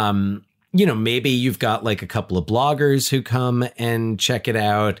 maybe you've got a couple of bloggers who come and check it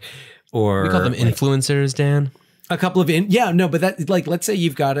out, or we call them influencers, Dan. A couple of but that let's say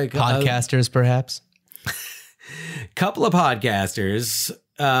you've got podcasters, perhaps. Couple of podcasters.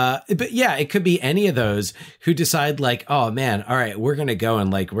 But yeah, it could be any of those who decide oh man, all right, we're going to go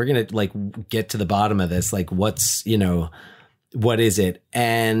and we're going to get to the bottom of this. What's, what is it?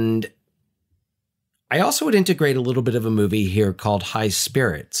 And I also would integrate a little bit of a movie here called High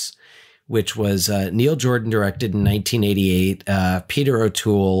Spirits, which was Neil Jordan directed in 1988, Peter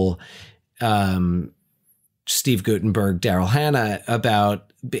O'Toole, Steve Guttenberg, Daryl Hannah,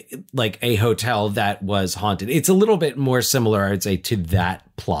 about a hotel that was haunted. It's a little bit more similar, I would say, to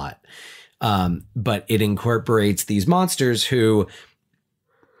that plot. But it incorporates these monsters who,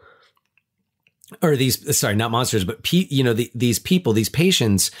 or these, sorry, not monsters, but these people, these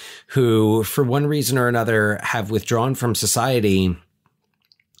patients who, for one reason or another, have withdrawn from society.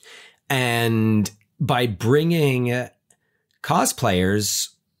 And by bringing cosplayers,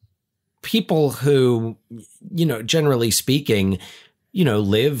 people who, generally speaking,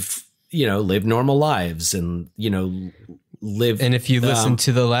 live normal lives and, live. And if you listen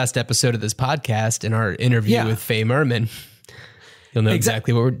to the last episode of this podcast and our interview with Faye Merman, you'll know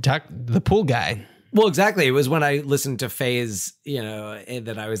exactly what we're talking, the pool guy. Well, exactly. It was when I listened to Faye's,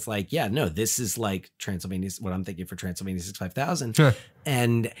 that I was like, yeah, no, this is Transylvania, what I'm thinking for Transylvania 65000. Sure.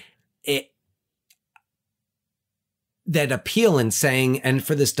 And that appeal in saying, and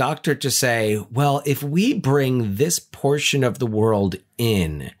for this doctor to say, well, if we bring this portion of the world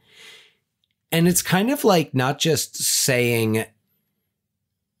in, and it's kind of not just saying,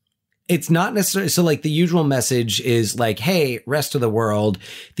 it's not necessarily, so the usual message is hey, rest of the world,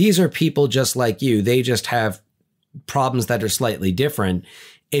 these are people just like you. They just have problems that are slightly different.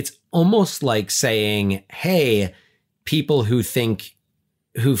 It's almost like saying, hey, people who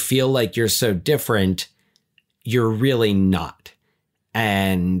feel like you're so different, you're really not.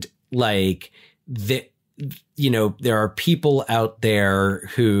 And there are people out there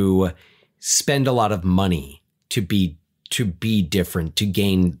who spend a lot of money to be different, to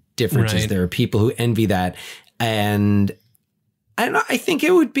gain differences. Right. There are people who envy that. And I think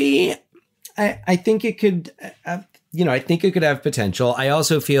it would be, I think it could, I think it could have potential. I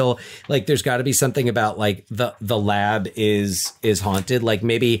also feel there's got to be something about the lab is haunted.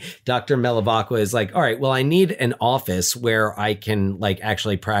 Maybe Dr. Melavacqua is all right, well, I need an office where I can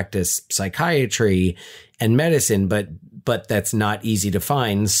actually practice psychiatry and medicine, but that's not easy to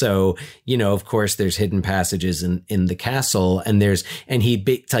find. So, of course, there's hidden passages in the castle, and he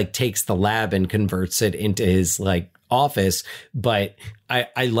takes the lab and converts it into his office. But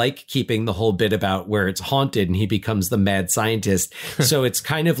I like keeping the whole bit about where it's haunted and he becomes the mad scientist. So it's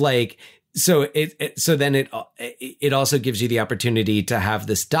kind of so then it also gives you the opportunity to have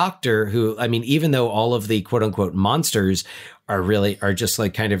this doctor who, even though all of the quote unquote monsters are just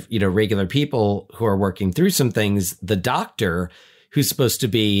kind of, regular people who are working through some things, the doctor who's supposed to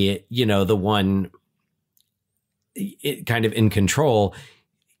be, the one kind of in control,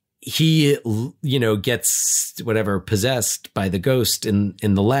 he, gets whatever possessed by the ghost in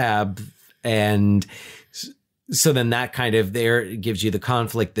the lab. And so then that kind of there gives you the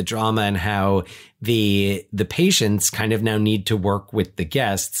conflict, the drama, and how the patients kind of now need to work with the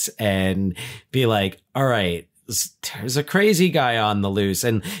guests and be all right, there's a crazy guy on the loose.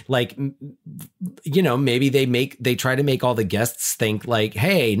 And maybe they try to make all the guests think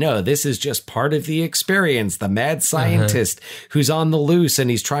hey, no, this is just part of the experience. The mad scientist who's on the loose and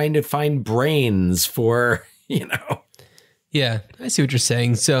he's trying to find brains for, Yeah, I see what you're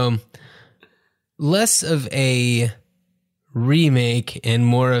saying. So less of a remake and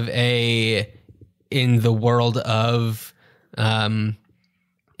more of a in the world of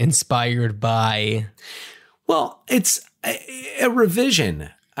inspired by. Well, it's a revision.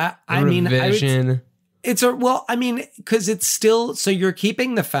 Revision. Because it's still, so you're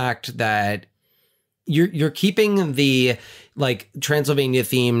keeping the fact that you're keeping the Transylvania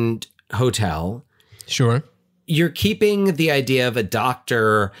themed hotel. Sure. You're keeping the idea of a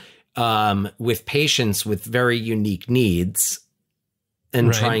doctor with patients with very unique needs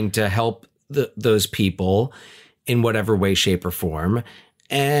and trying to help those people in whatever way, shape, or form.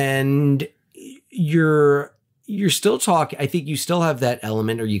 And you're still talking, I think you still have that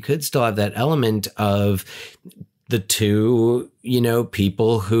element, or you could still have that element of the two,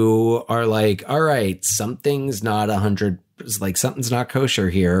 people who are all right, something's not 100, something's not kosher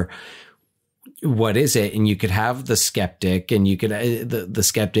here. what is it? And you could have the skeptic, and you could the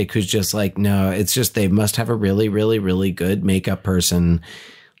skeptic who's just like, no, it's just they must have a really, really, really good makeup person.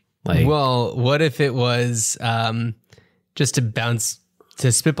 Like, well, what if it was just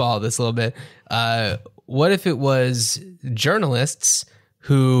to spitball this a little bit? What if it was journalists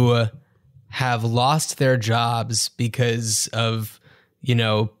who have lost their jobs because of,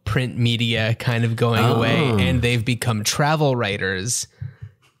 print media kind of going away, and they've become travel writers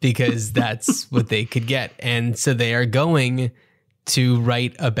because that's what they could get. And so they are going to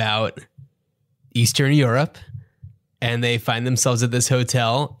write about Eastern Europe, and they find themselves at this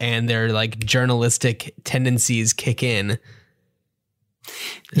hotel, and their like journalistic tendencies kick in.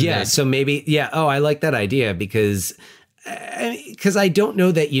 Yeah. So maybe, yeah. Oh, I like that idea because I don't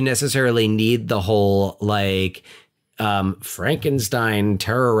know that you necessarily need the whole like Frankenstein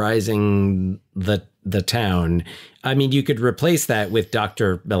terrorizing the town. I mean, you could replace that with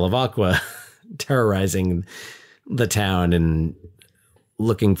Dr. Bellavacqua terrorizing the town and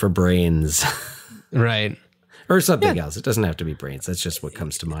looking for brains. Right. Or something else. It doesn't have to be brains. That's just what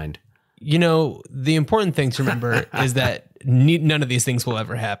comes to mind. The important thing to remember is that none of these things will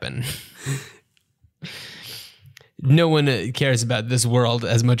ever happen. No one cares about this world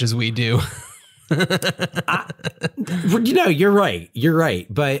as much as we do. You're right. You're right.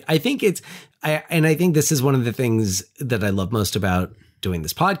 But I think I think this is one of the things that I love most about doing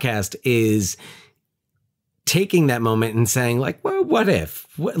this podcast is taking that moment and saying like, well, what if?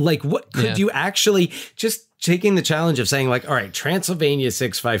 What could you actually just taking the challenge of saying like, all right, Transylvania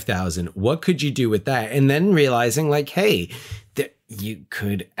 65000, what could you do with that? And then realizing like, hey, that you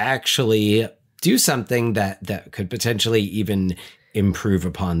could actually do something that could potentially even improve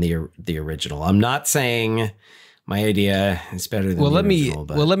upon the original. I'm not saying my idea is better than the original.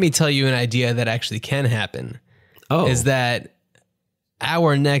 Let me tell you an idea that actually can happen. Oh, is that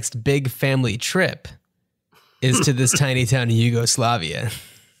our next big family trip is to this tiny town in Yugoslavia.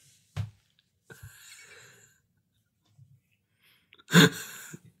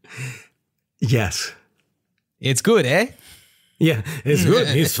 Yes. It's good, eh? Yeah, it's good.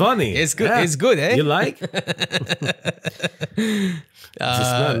 It's funny. It's good. Yeah. It's good, eh? You like? This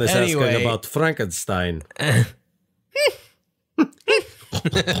man is asking about Frankenstein.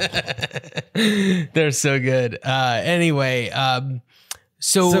 They're so good.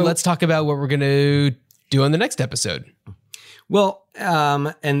 So let's talk about what we're going to do on the next episode. Well,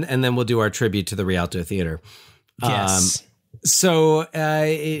 and then we'll do our tribute to the Rialto Theater. Yes. So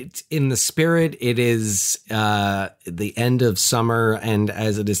in the spirit, it is the end of summer, and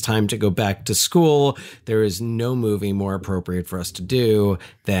as it is time to go back to school, there is no movie more appropriate for us to do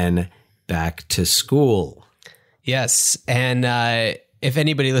than Back to School. Yes, and if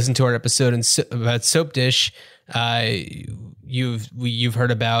anybody listened to our episode about Soap Dish, you've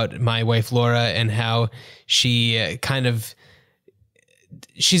heard about my wife Laura and how she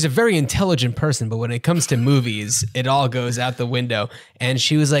she's a very intelligent person, but when it comes to movies, it all goes out the window. And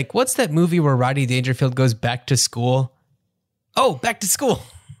she was like, what's that movie where Rodney Dangerfield goes back to school? Oh, Back to School.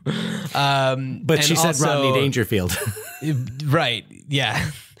 But she said Rodney Dangerfield. Right.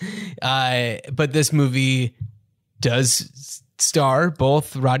 Yeah. But this movie does star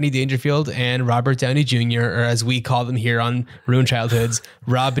both Rodney Dangerfield and Robert Downey Jr., or as we call them here on Ruined Childhoods,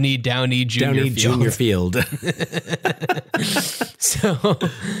 Robney Downey Jr. Field. So,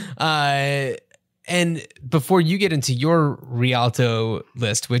 and before you get into your Rialto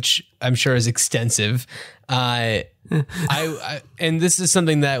list, which I'm sure is extensive, I and this is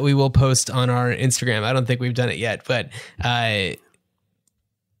something that we will post on our Instagram. I don't think we've done it yet, but at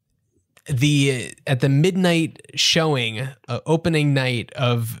the midnight showing, opening night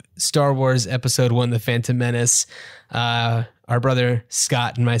of Star Wars Episode 1, The Phantom Menace, our brother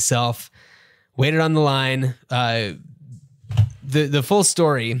Scott and myself waited on the line. The full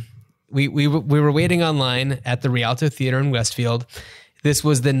story, we were waiting online at the Rialto Theater in Westfield. This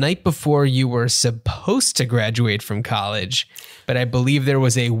was the night before you were supposed to graduate from college, but I believe there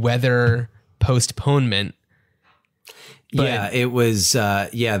was a weather postponement. But, yeah, it was.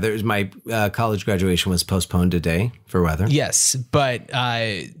 There's my college graduation was postponed today for weather. Yes, but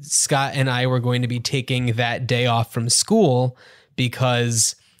Scott and I were going to be taking that day off from school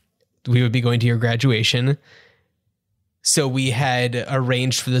because we would be going to your graduation. So we had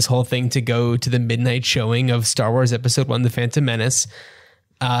arranged for this whole thing to go to the midnight showing of Star Wars Episode 1, The Phantom Menace.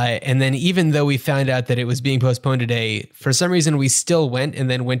 And then even though we found out that it was being postponed today, for some reason we still went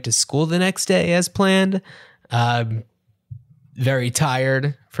and then went to school the next day as planned. Very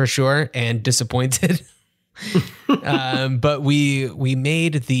tired for sure and disappointed. But we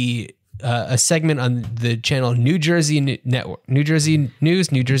made the a segment on the channel New Jersey Network, New Jersey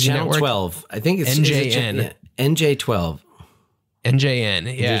News, New Jersey Channel Network, 12. I think it's NJN. NJ12.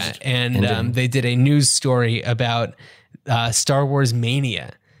 NJN, yeah, and they did a news story about Star Wars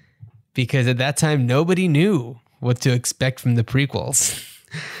mania, because at that time nobody knew what to expect from the prequels.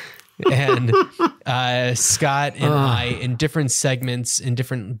 And Scott and I, in different segments, in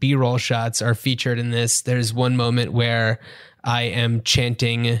different B-roll shots, are featured in this. There's one moment where I am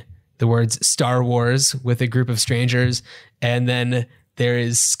chanting the words Star Wars with a group of strangers, and then there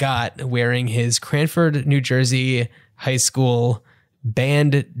is Scott wearing his Cranford, New Jersey high school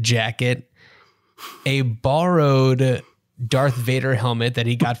band jacket, a borrowed Darth Vader helmet that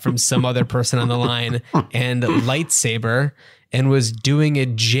he got from some other person on the line, and lightsaber, and was doing a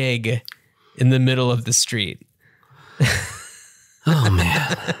jig in the middle of the street. Oh,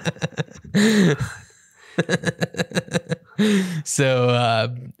 man.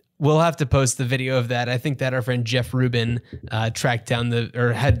 So we'll have to post the video of that. I think that our friend Jeff Rubin tracked down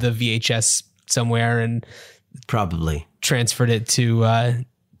had the VHS somewhere and probably transferred it to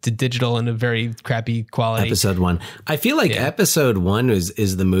digital in a very crappy quality. Episode 1. I feel like Episode 1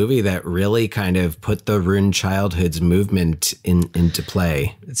 is the movie that really kind of put the Ruined Childhoods movement into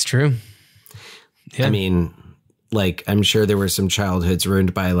play. It's true. Yeah. I mean, like, I'm sure there were some childhoods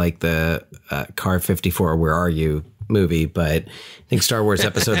ruined by like the Car 54, Where Are You movie, but I think Star Wars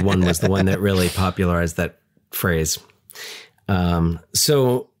Episode 1 was the one that really popularized that phrase.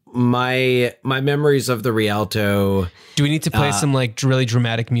 So my memories of the Rialto. Do we need to play some like really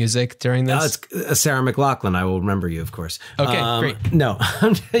dramatic music during this? It's Sarah McLachlan. I will remember you, of course. Okay, great. No,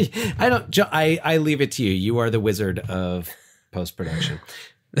 I don't. I leave it to you. You are the wizard of post production.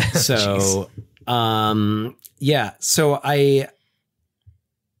 So, yeah. So I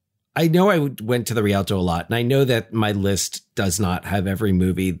know I went to the Rialto a lot, and I know that my list does not have every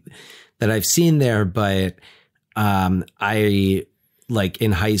movie that I've seen there, but I, like,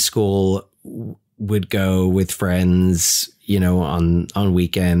 in high school would go with friends, on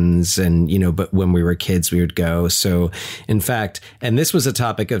weekends, and, but when we were kids, we would go. So in fact, and this was a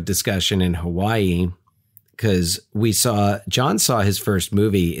topic of discussion in Hawaii, because John saw his first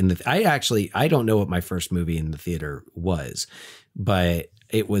movie I don't know what my first movie in the theater was, but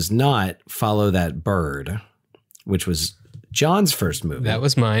it was not Follow That Bird, which was John's first movie. That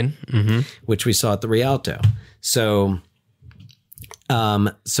was mine. Mm-hmm. Which we saw at the Rialto. So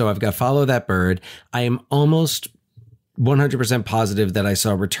I've got Follow That Bird. I am almost 100% positive that I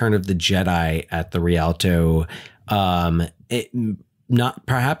saw Return of the Jedi at the Rialto.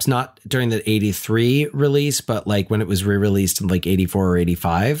 Perhaps not during the 83 release, but like when it was re-released in like 84 or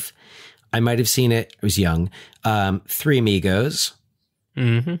 85. I might have seen it. I was young. Three Amigos.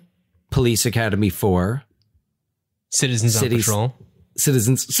 Mm-hmm. Police Academy 4. Citizens on Patrol.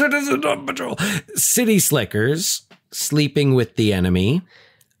 Citizens on Patrol. City Slickers. Sleeping with the Enemy.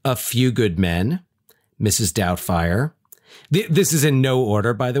 A Few Good Men. Mrs. Doubtfire. This is in no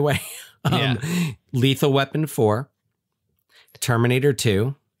order, by the way. Lethal Weapon 4. Terminator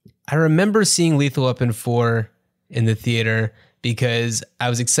 2. I remember seeing Lethal Weapon 4 in the theater because I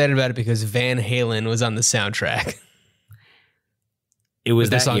was excited about it because Van Halen was on the soundtrack. It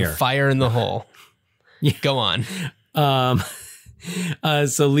was that song year. Fire in the Hole. Yeah. Go on. So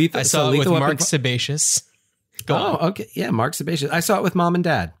Lethal. I saw it with Mark Sebaceous. Go on. Okay. Yeah, Mark Sebaceous. I saw it with Mom and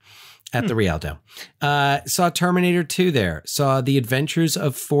Dad at the Rialto. Saw Terminator 2 there. Saw The Adventures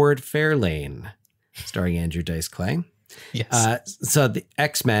of Ford Fairlane, starring Andrew Dice Clay. Yes. So the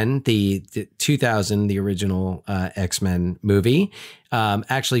X-Men, the 2000, the original X-Men movie.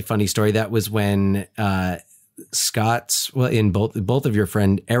 Actually, funny story. That was when in both of your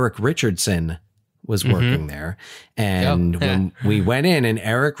friend Eric Richardson was working there. And when we went in, and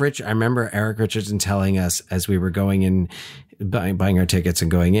I remember Eric Richardson telling us as we were going in, buying our tickets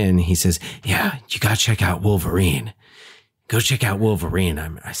and going in, he says, "Yeah, you got to check out Wolverine. Go check out Wolverine."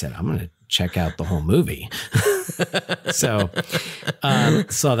 I said, "I'm going to check out the whole movie." So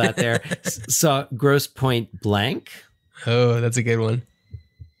saw that there. Saw Grosse Point Blank. Oh, that's a good one.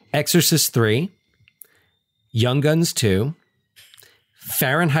 Exorcist 3. Young Guns 2.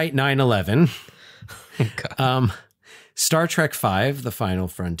 Fahrenheit 9/11. Star Trek 5, The Final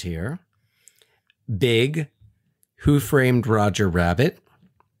Frontier. Big. Who Framed Roger Rabbit.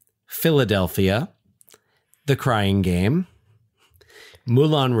 Philadelphia. The Crying Game.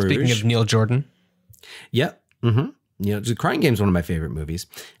 Moulin Rouge. Speaking of Neil Jordan. Yep. Mm-hmm. The Crying Game is one of my favorite movies.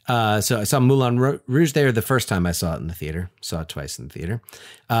 So I saw Moulin Rouge there the first time I saw it in the theater. Saw it twice in the theater.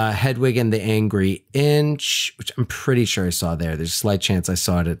 Hedwig and the Angry Inch, which I'm pretty sure I saw there. There's a slight chance I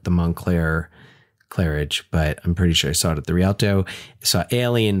saw it at the Montclair Claridge, but I'm pretty sure I saw it at the Rialto. Saw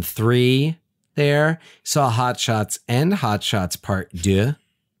Alien 3 there. Saw Hot Shots and Hot Shots Part 2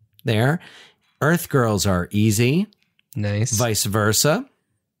 there. Earth Girls Are Easy. Nice. Vice versa.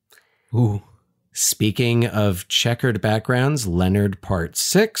 Ooh. Speaking of checkered backgrounds, Leonard Part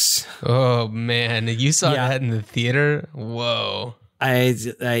 6. Oh, man. You saw that in the theater? Whoa.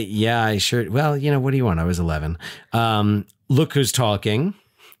 I sure. Well, what do you want? I was 11. Look Who's Talking.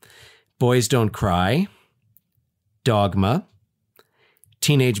 Boys Don't Cry. Dogma.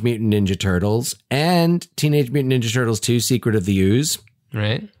 Teenage Mutant Ninja Turtles. And Teenage Mutant Ninja Turtles 2, Secret of the Ooze.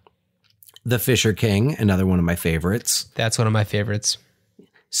 Right. The Fisher King, another one of my favorites. That's one of my favorites.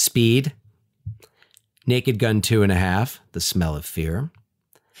 Speed. Naked Gun 2.5, The Smell of Fear.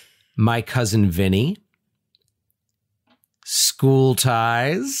 My Cousin Vinny. School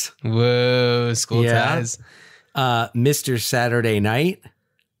Ties. Whoa, School Ties. Mr. Saturday Night.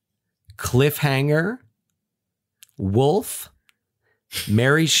 Cliffhanger. Wolf.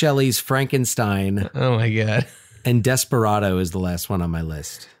 Mary Shelley's Frankenstein. Oh my God. And Desperado is the last one on my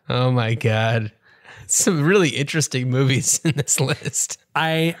list. Oh my God. Some really interesting movies in this list.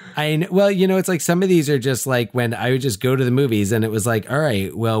 Well, it's like some of these are just like when I would just go to the movies and it was like, all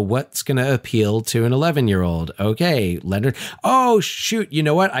right, well, what's going to appeal to an 11-year-old? Okay, Leonard. Oh, shoot. You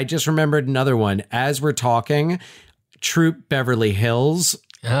know what? I just remembered another one. As we're talking, Troop Beverly Hills.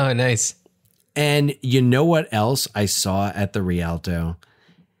 Oh, nice. And you know what else I saw at the Rialto?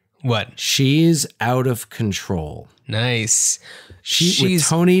 What? She's Out of Control. Nice. She's with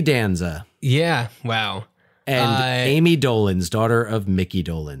Tony Danza. Yeah. Wow. And Amy Dolenz, daughter of Mickey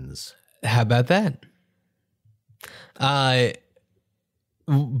Dolenz. How about that?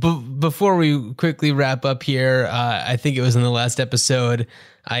 Before we quickly wrap up here, I think it was in the last episode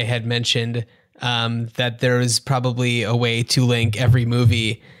I had mentioned that there is probably a way to link every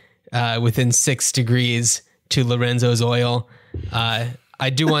movie within 6 degrees to Lorenzo's Oil. I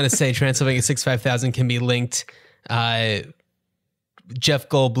do want to say Transylvania 65000 can be linked. Jeff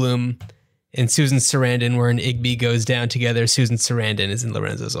Goldblum and Susan Sarandon were in Igby Goes Down together. Susan Sarandon is in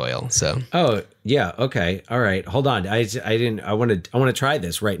Lorenzo's Oil. So. Oh yeah. Okay. All right. Hold on. I want to try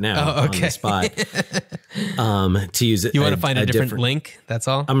this right now on the spot. To use it. You want to find a different link? That's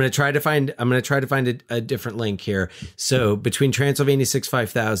all. I'm going to try to find a different link here. So between Transylvania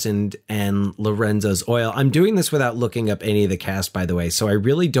 65000 and Lorenzo's Oil, I'm doing this without looking up any of the cast, by the way. So I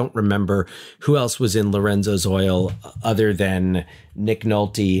really don't remember who else was in Lorenzo's Oil other than Nick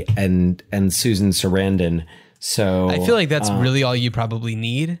Nolte and Susan Sarandon. So I feel like that's really all you probably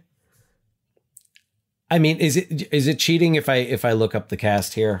need. I mean, is it cheating if I look up the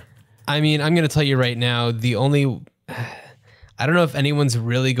cast here? I mean, I'm going to tell you right now, I don't know if anyone's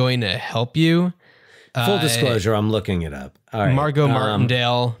really going to help you. Full disclosure, I'm looking it up. All right. Margot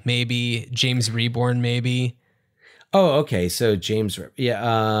Martindale, maybe. James Reborn, maybe. Oh, okay. So James,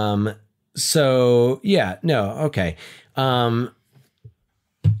 yeah. So yeah, no, okay. All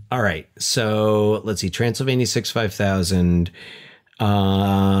right. So let's see. Transylvania 65000.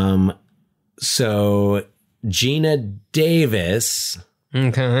 So Gina Davis.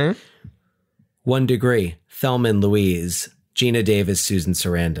 Okay. 1 Degree. Thelma and Louise. Gina Davis, Susan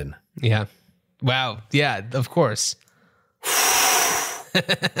Sarandon. Yeah. Wow. Yeah, of course.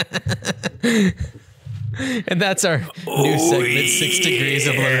 And that's our new segment, 6 Degrees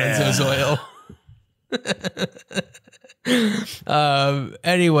of Lorenzo's Oil.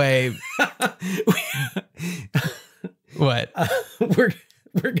 Anyway. What? We're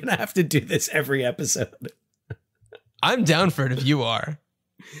going to have to do this every episode. I'm down for it if you are.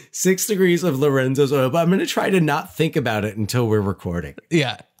 6 Degrees of Lorenzo's Oil, but I'm going to try to not think about it until we're recording.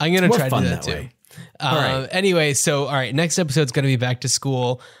 Yeah, I'm going to try to do that too. Way. All right. Anyway, so all right, next episode's going to be back to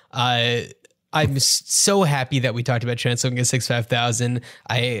school. I'm so happy that we talked about Transylvania 65000.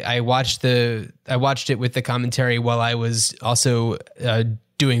 I watched it with the commentary while I was also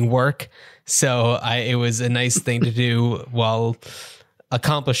doing work, so it was a nice thing to do while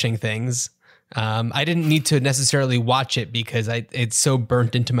accomplishing things. I didn't need to necessarily watch it because it's so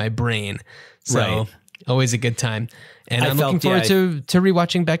burnt into my brain. So always a good time. And I'm looking forward to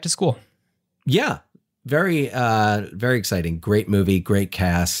rewatching Back to School. Yeah. Very, very exciting. Great movie, great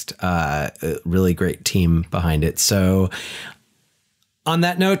cast, really great team behind it. So on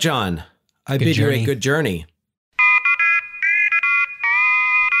that note, John, I bid you a good journey.